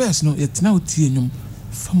say first no, it's now tea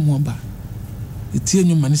from Moba. It's tea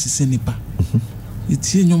man is a nipa.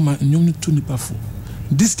 It's tea man to nipa for.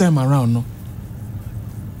 This time around no.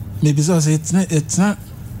 Maybe so say it's not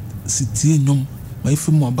tea my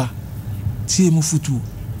from Moba. Tea mufutu.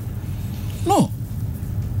 No.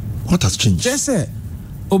 What has changed? Just say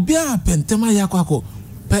obia pentema yakwako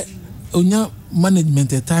pe onya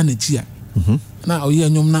management etane chia. Na oye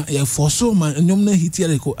nyom na ya forso man nyom na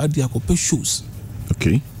hitiere ko adia ko pe shoes.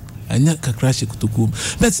 Okay. Anya kakrash kutukum.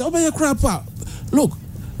 But say obia crap. Look,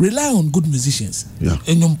 rely on good musicians. Yeah.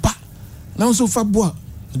 Enyom pa. Na so fa boa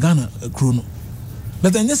Ghana chrono.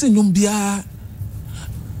 But anya se nyom bia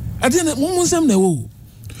Adane mumu nsem na wo.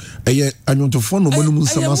 Eye anyonto no manu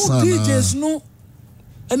nsem asa na. DJs no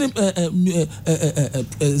and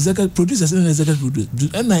executive producers and executive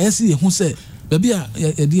producers. And I see who say, baby, I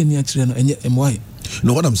didn't hear and why.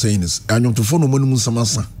 No, what I'm saying is, I know to phone no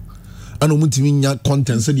samasa. I know multimedia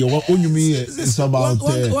content said, what you mean is about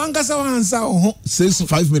 5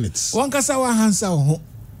 minutes. One Casawa Hansa.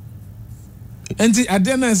 And the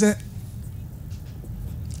Adana said,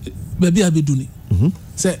 baby, I be doing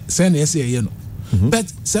it. Send yes, you know. But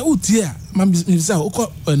say, oh, dear, Mamma,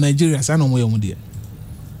 Nigeria, I know where I'm dear.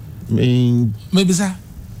 Maybe sir,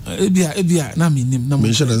 ebia na me nim na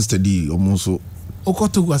me share study omonso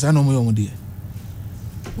okoto gwasa na mo yom de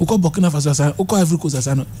ukọ Burkina Faso asa ukọ Ivory Coast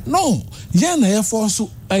asa no ye na ye force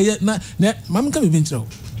na mam ka be nchira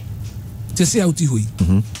te see out hoyi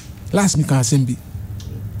last me kan sembi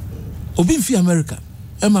obi mfi America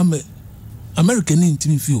ema me America ni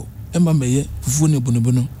ntimi fi o ema me ye fufu ne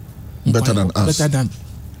bonobono better than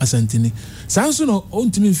asantini sanso no o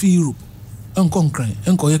ntimi mfi Europe enko nkran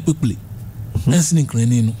enko ye kpekple ensini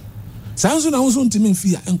nkran no sanso na wo so ntimi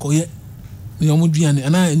mfi ya enko ye ne omoduane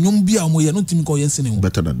ana nyom bia omo ye no ntimi ko ye ensini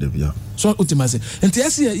better than them, yeah. So ultimately enti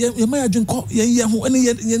ase ye ma adwen ko ye ho ene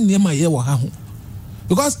ye ne ma ye wo ha ho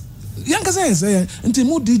because yanka say nti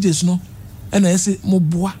mo DJs no and I say mo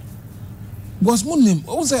boa because mo name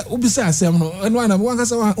o say obi say asem no and one wanka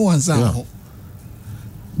say one say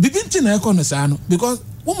bibinti na ekọ no say no because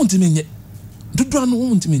wo mo ntimi nye dodo no wo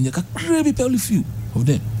mo ntimi nye kakra bi pe few of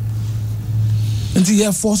them nti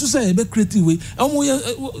ye force say be creative way omo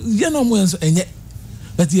ye no mo so enye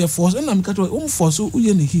but ye force na me kato wo force wo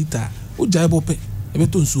ye ne heater wo jai bo pe e be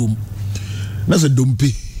to nso mu na se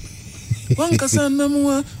dompe wanka sana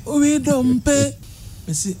mo o we dompe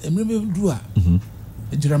me si emre be du a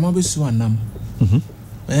ejirama be so anam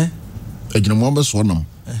ejirama be so anam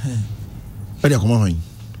e dia koma han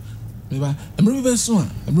me ba emre be so a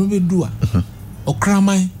emre be du a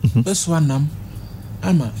okraman be so anam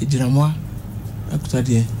ama ejirama akuta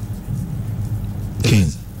de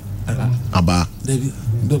king aba David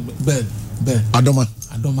bell adoma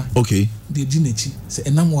okay the dinechi say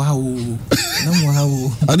enam wa o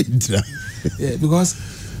adidra yeah because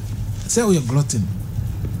say we are glutton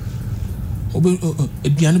obe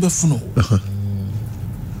eduane be funo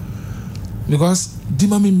because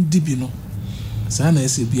dimamim dibi no say na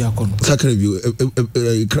ese bi akono sakra bi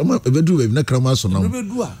krama bedu be na krama so nam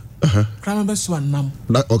bedu a krama be so anam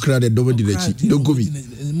na okra de do di lechi do gobi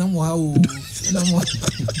enam wa o enam wa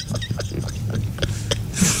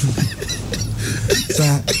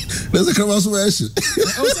sa there's a krama so ash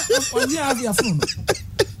we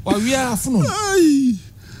are funo ai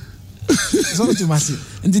so to masi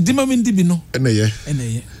and the dimamim dibi no ene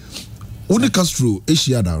Uni Castro,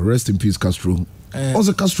 Asia, rest in peace, Castro.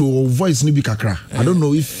 Also, Castro voice ni bi kakra. I don't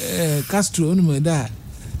know if Castro only that.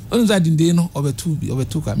 Only that in the no over two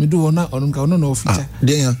ka. Me do ona onunka ono no feature.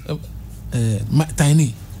 There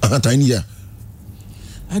tiny. Tiny yeah.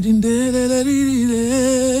 Adinde.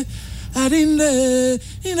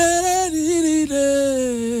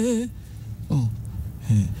 Oh.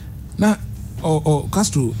 Na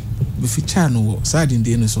Castro be feature no side in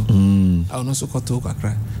the no so. I will not so cut talk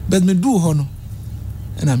kakra. But me do hono.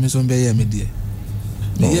 And I miss on be here me dear.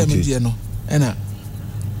 Me here me dear no. And I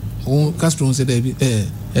Castro said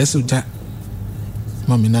so ja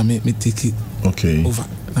mami na me take it over.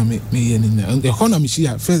 Na me here in there. The hono me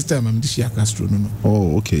share first time I'm this year Castro no.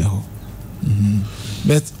 Oh okay.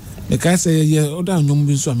 But the guy say yeah other nyom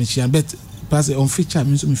bi so am share but pass on feature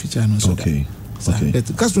me so me feature no so. Okay.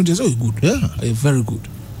 But Castro is so good. Yeah. Very good.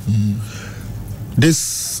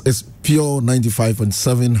 This is pure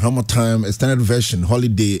 95.7 Hammer Time extended version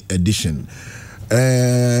holiday edition.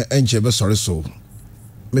 Enche sorry so.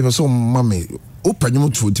 Maybe so mommy open your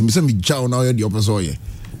mouth to me say me jaw now the opposite.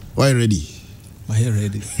 Why ready? My hair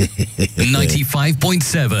ready.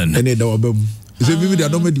 95.7. Any do abem. Is it maybe they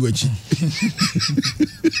don't make the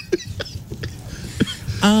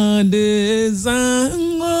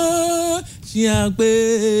Adezango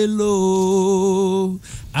chiagbelo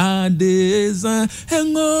Adeza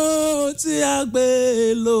hengo ti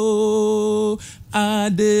agbelo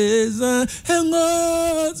Adeza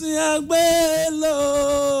hengo ti agbelo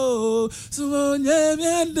Sumonye mi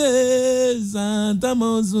adeza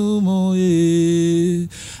tamozumo e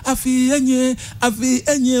Afi enye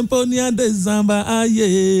poni adezamba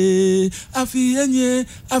aye Afi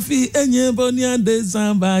enye poni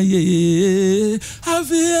adezamba aye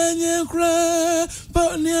Afi enye kra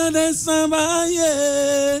poni adezamba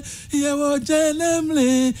aye Yewo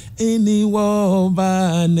jenemle ini wo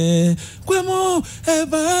bane Kwemo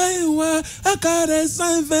ebaiwa akare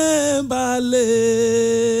sanve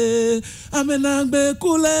bale Amenagbe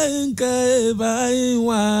kule nke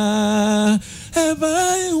ebaiwa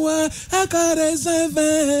akare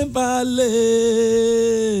sanve bale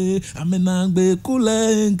Amenagbe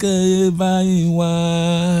kule nke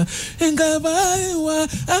ebaiwa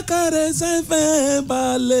akare sanve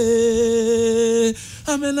bale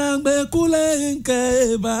Amenagbe kule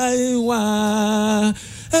nke ebaiwa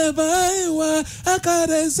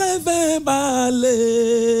akare seve bale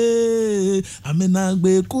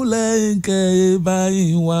Amenagbe kule nke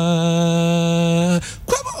ebaiwa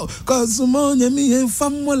Kwabo kosumonye miye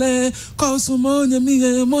famole kosumonye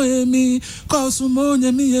miye moyemi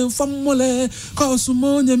kosumonye miye famole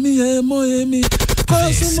kosumonye miye moyemi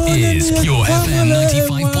kosumonye miye Pure FM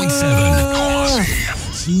 95.7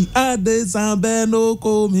 She Adane no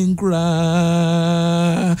coming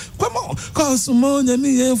cry. Come on, Kosumonya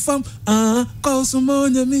mi fam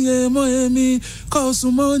Kosumonya mi moyemi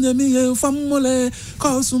Kosumonya mi famole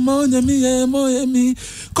Kosumonya mi moyemi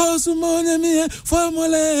Kosumonya mi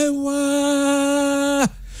famole wa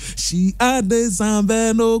She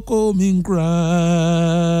Adane no coming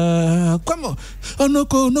cry. Come on,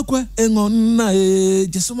 onoko nokwe engona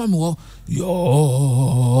jesuma mo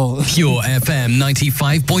yo Pure FM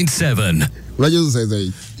 95.7 What you say?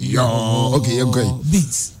 Okay,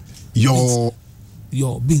 beans. Your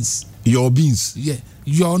beans. Your beans. Yeah,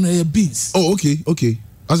 your beans. Oh, okay.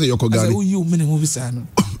 I say your kogani. I say you minimum sana.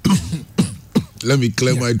 Let me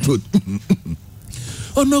clear my throat.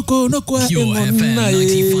 Pure FM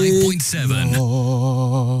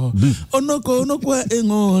 95.7. Onoko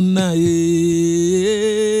engona e.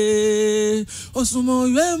 Osumo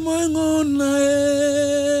yemo engona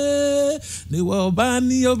e. Ni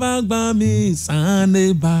wabani obagba mi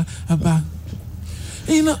sane ba.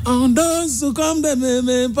 Ina on those who come the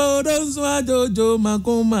me for those who are jojo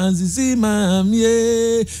makoma sisi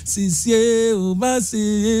mamie sisi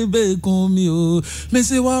ubasi be kumio me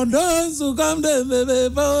say what those who come the me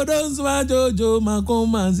for those who are jojo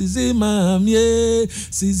makoma sisi mamie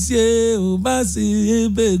sisi ubasi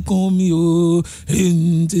be kumio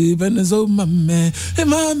inti benezo mame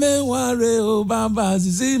ware o baba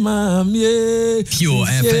sisi mamie Pure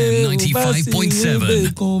FM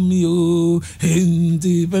 95.7 kumio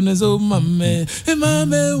Inti Venezo mame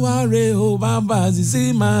ware o baba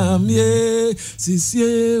sisi mamie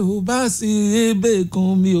sisi o basi be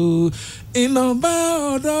kumio ino ba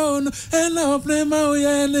odon eno prema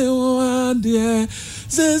oyele o adie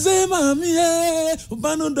sisi mamie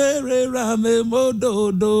ubanu dere rame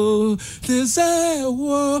mododo tise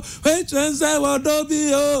wo wetrense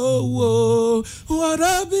wadobi owo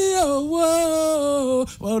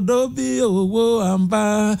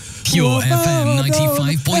amba Pure FM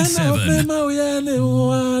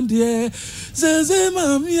 95.7 Zeze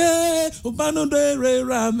mamie ubanu dere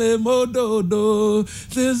rame mododo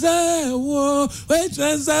Zeze wo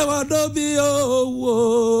wetrense wadobi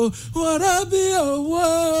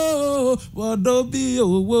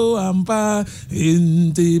owo amba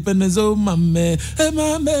inti penezo mame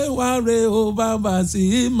ware o baba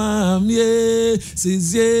si mamie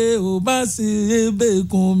sizie o basi be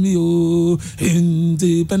kumi o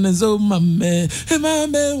inti penezo mame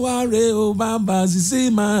ware o baba si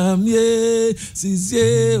mamie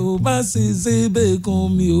sizie o basi be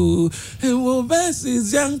kumi o wo besi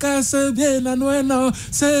zianka se bien anueno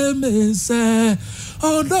se mese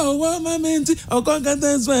Odo wa mamenti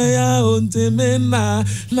okongate swaya ontemena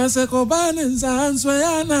na sekobane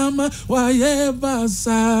nzanswaya nama waye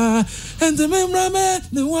basa entememrame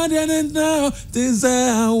ni wadiane now tize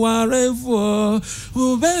awarefo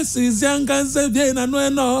ubesi zianga sebie na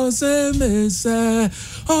nweno semese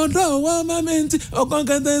Odo wa mamenti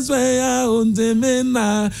okongate swaya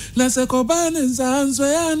ontemena na sekobane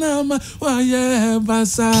nzanswaya nama waye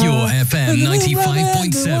basa Pure FM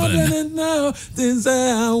 95.7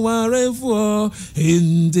 Awarefo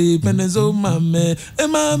independence o mame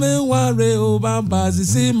ware o baba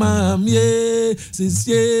sisi mamie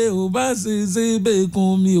sisi o basi be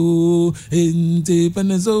kumi o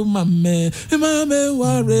independence o mame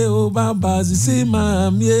ware o baba sisi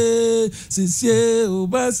mamie sisi o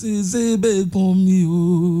basi be kumi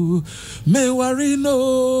o me worry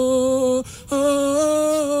no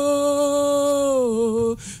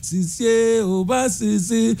sisi o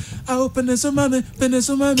basi I open the mame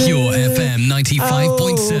Pure FM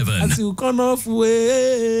 95.7 as you come off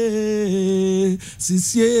way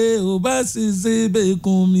sisi o basi be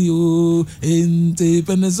kumi o ente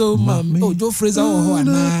penezo mame oh Joe Fraser ho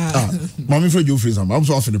ana mami friend Joe Fraser I'm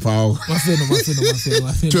so off in the power my friend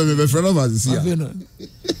to me friend of us here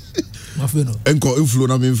my friend enko influ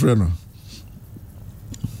na me friend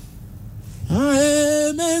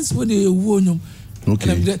men when you won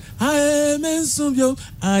okay I men subium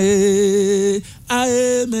I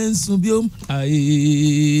men subium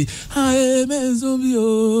I men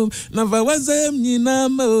subium na vawazem ni na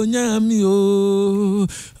onyami o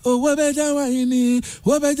wabeja waini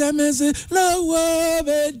wabeja mese lo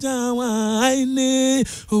wabeja waini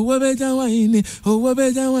wabeja waini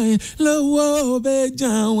wabeja waini lo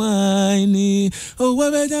wabeja waini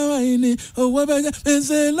wabeja waini wabeja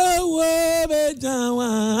mese lo wabeja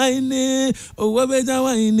waini wabeja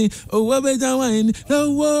waini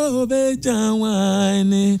lo wabeja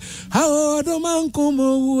waini how do man come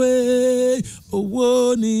we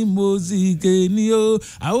owo ni mozike ni o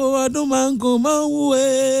how do man come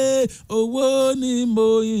we owo ni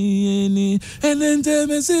mo yini enente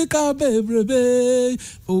mesika bebrebe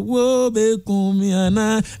owo be kumi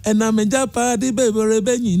ana ena meja padi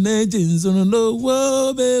bebrebe nyine jinzunu no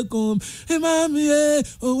wo be kum imami e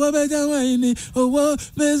owo be jawaini owo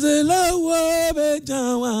mezelo wo be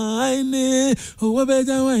jawaini owo be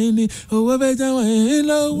jawaini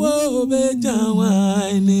lo wo be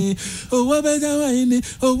jawaini owo be bejawaini,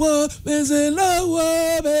 oh bezelo,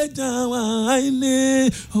 oh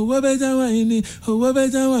bejawaini, oh bejawaini, oh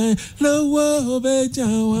bejawaini, lo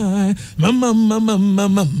bejawai,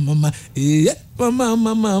 mama, yeah.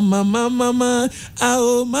 Mama,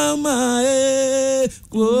 oh mama,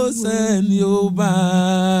 close and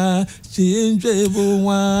yoba, change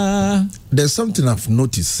everyone. There's something I've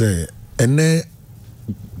noticed, and then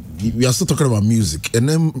we are still talking about music, and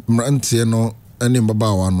then Mranti no, and then Baba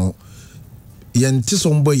wano, yanti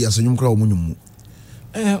someboy yasenyum kra omunyum.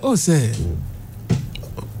 Oh say,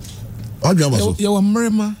 how do you know? You are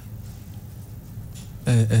mrema.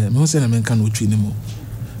 Me say na men kan otwi ni mo.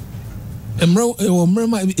 Emro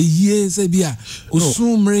mrema ye say bia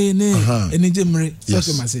osumre ne enije mre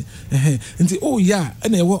so ma say nti oh yeah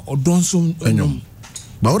na e wo odonsom enyom.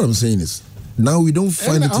 But what I'm saying is now we don't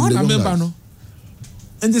find it in the young life.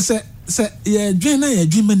 And they say yeah dwen na ya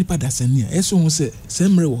dwen mani pada sania eso ho say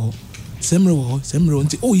semre wo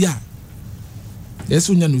nti oh yeah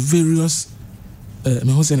eso nya no various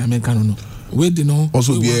me ho say na men kan no we dey no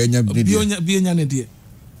also be nya ne dey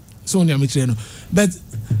so nya me kire no but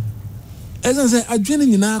as I say adwene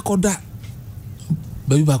nyina akoda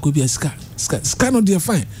baby ba ko bi ska no dey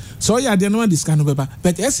fine so ya dey no dis no beba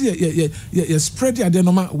but yes you spread ya dey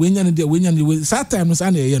no ma we nya ne dey we that time no sa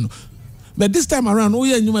na ye no but this time around we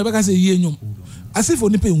nya nyuma be ka say ye nyum as if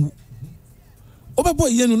oni penwu obebo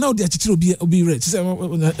ye no now dey achitire obi re say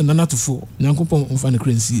na to fo nyankopon mfa ne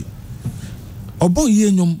krensi obo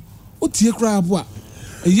ye nyum o tie kra abo a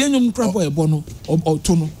ye nyum kra abo e bo no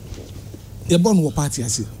to no ye bo no wo party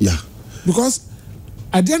ase yeah because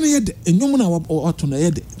Adane yede enyum na oto na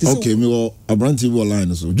yede okay me wo abranti wo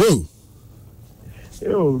line so Joe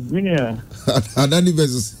yo minia Adane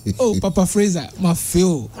versus oh Papa Fraser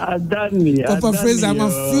maafio Adane Papa Fraser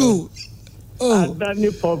maafio oh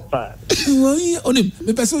Adane Papa onim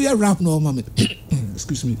me person ya rap no mama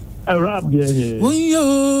excuse me a rap yeah yo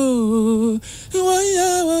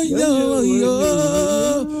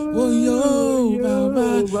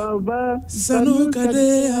baba sanu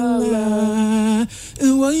kade ala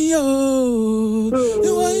yo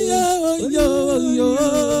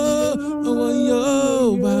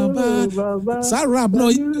baba sa rap now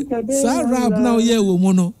ye wo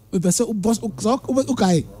mo no me person boss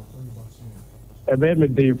okay a bit me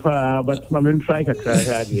dey pa but my try ka try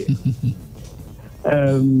hard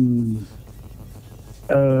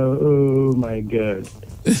oh my god.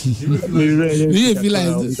 You feel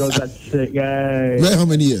like because that shit guy. Wait, how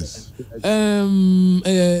many years?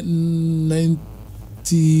 99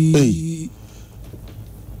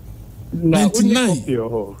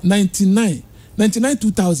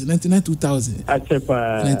 2000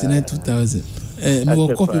 me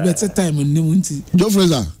will copy better time on Nti Joe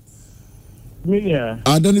Fraser Minia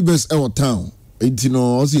Adane best our town it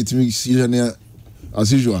no also it me see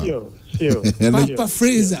as usual Papa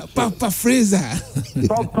Fraser Papa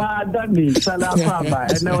Adane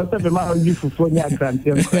Salafaba and I was talking about you for Fonia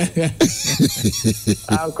Crantium.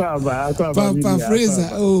 Papa Fraser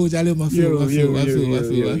oh jale maafio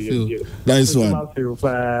nice one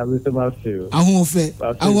Mr. Maafio ahun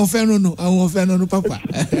fe no papa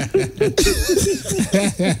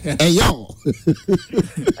hey yo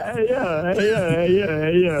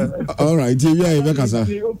all right you are be kasa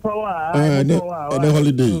the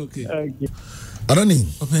holiday okay Adane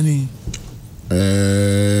openi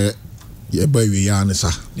ye boy we yarn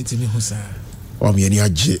sa mitimi hosa o me ani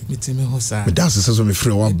age mitimi hosa me dance so me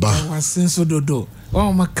free wa ba wa senso dodo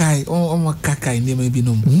o makai ne ma bi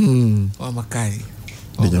no o makai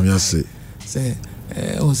de nyame ase say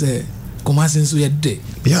o say kuma senso ye de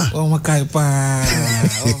yeah o makai pa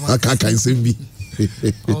o makai sembi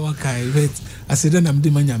o makai but aseda nam de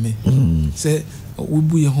manyame say we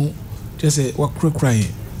bu ye ho just say wa krakran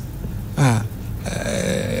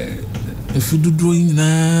if you do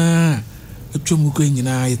nyina atwam ko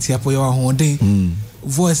nyina yetiapo ye wa hoden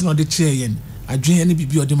voice no de chain adwen ne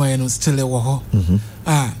bibi ode maye no still e wo ho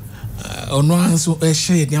ono anso e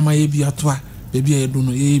hye de amaye bi atoa bebi e do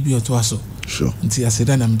no ye bi atoa so sure nti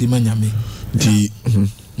aseda nam de manyame nti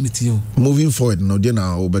mitio moving forward no de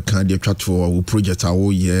na obeka de twatfo wo project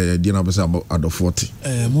awo ye de na be say ado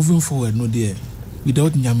 40 moving forward no de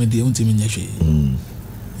without nyame de untimi nyahwe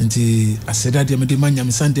nti aseda de me de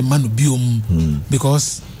manyame sande manu biom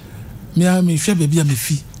because me hwe bebi a me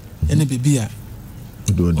fi ene bebi a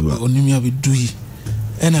do onimi a be dui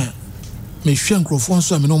ena me hwe nkrofo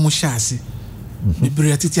nso a me no mo hya ase me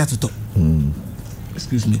bere atiti atoto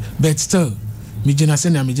excuse me but still me gina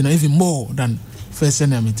sene me gina even more than first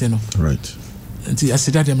sene me teno right nti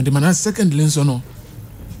aseda de me de man second lenso no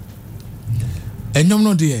enyom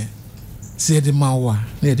no de say the mawa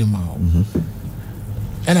near the maw.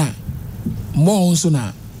 And more also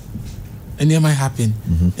now, and near my happen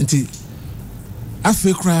until I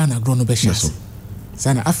feel crying a grown up chassis.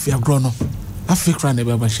 Sana I feel grown up. I feel crying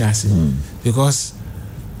about chassis because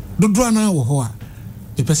the drona or hoa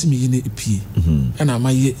the person me in a p and I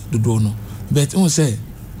might the drono. But on say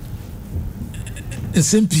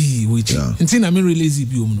SMP which until I'm lazy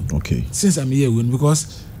biome. Okay. Since I'm here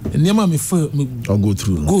because near my I'll go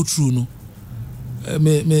through no.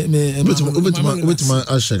 Wait my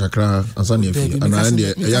ashek akra ansani efi and I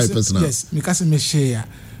end personal. Yes, because me share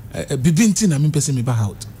bibinti na me person me back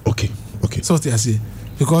out. Okay. So what I say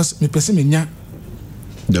because me person me nya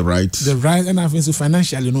the right and I think so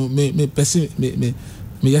financially me person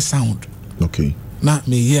me sound. Okay. Na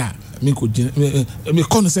me here me could me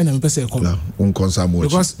concern na me person call. Yeah, on concern more.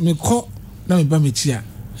 Because me call na me ba me chia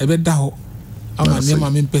e be da ho ama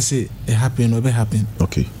near me person e happen or be happen.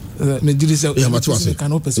 Okay. Me did say yeah,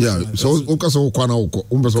 so okaso kwa na uko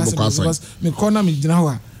umbeso bo kwa sign me corner me gina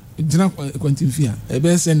ho gina kwantimfia e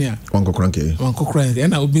be senia wanko kranke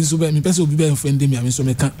na obi so be me person obi be enfende me so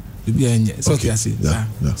me ka bibi anye so ti ase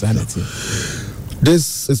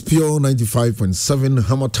This is pure 95.7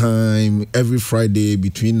 Hammer Time every Friday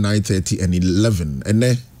between 9:30 and 11 and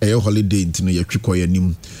a holiday ntino ye twiko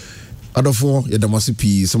yanim adofo ye damase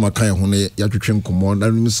pi sama kan ho ne ya twetwem komo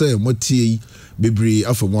na me say motie bebre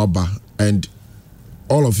afamo aba and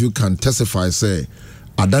all of you can testify say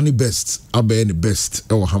Adane best abe the best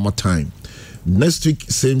our Hammer Time next week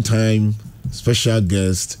same time special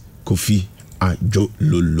guest Kofi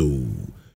Ajololo.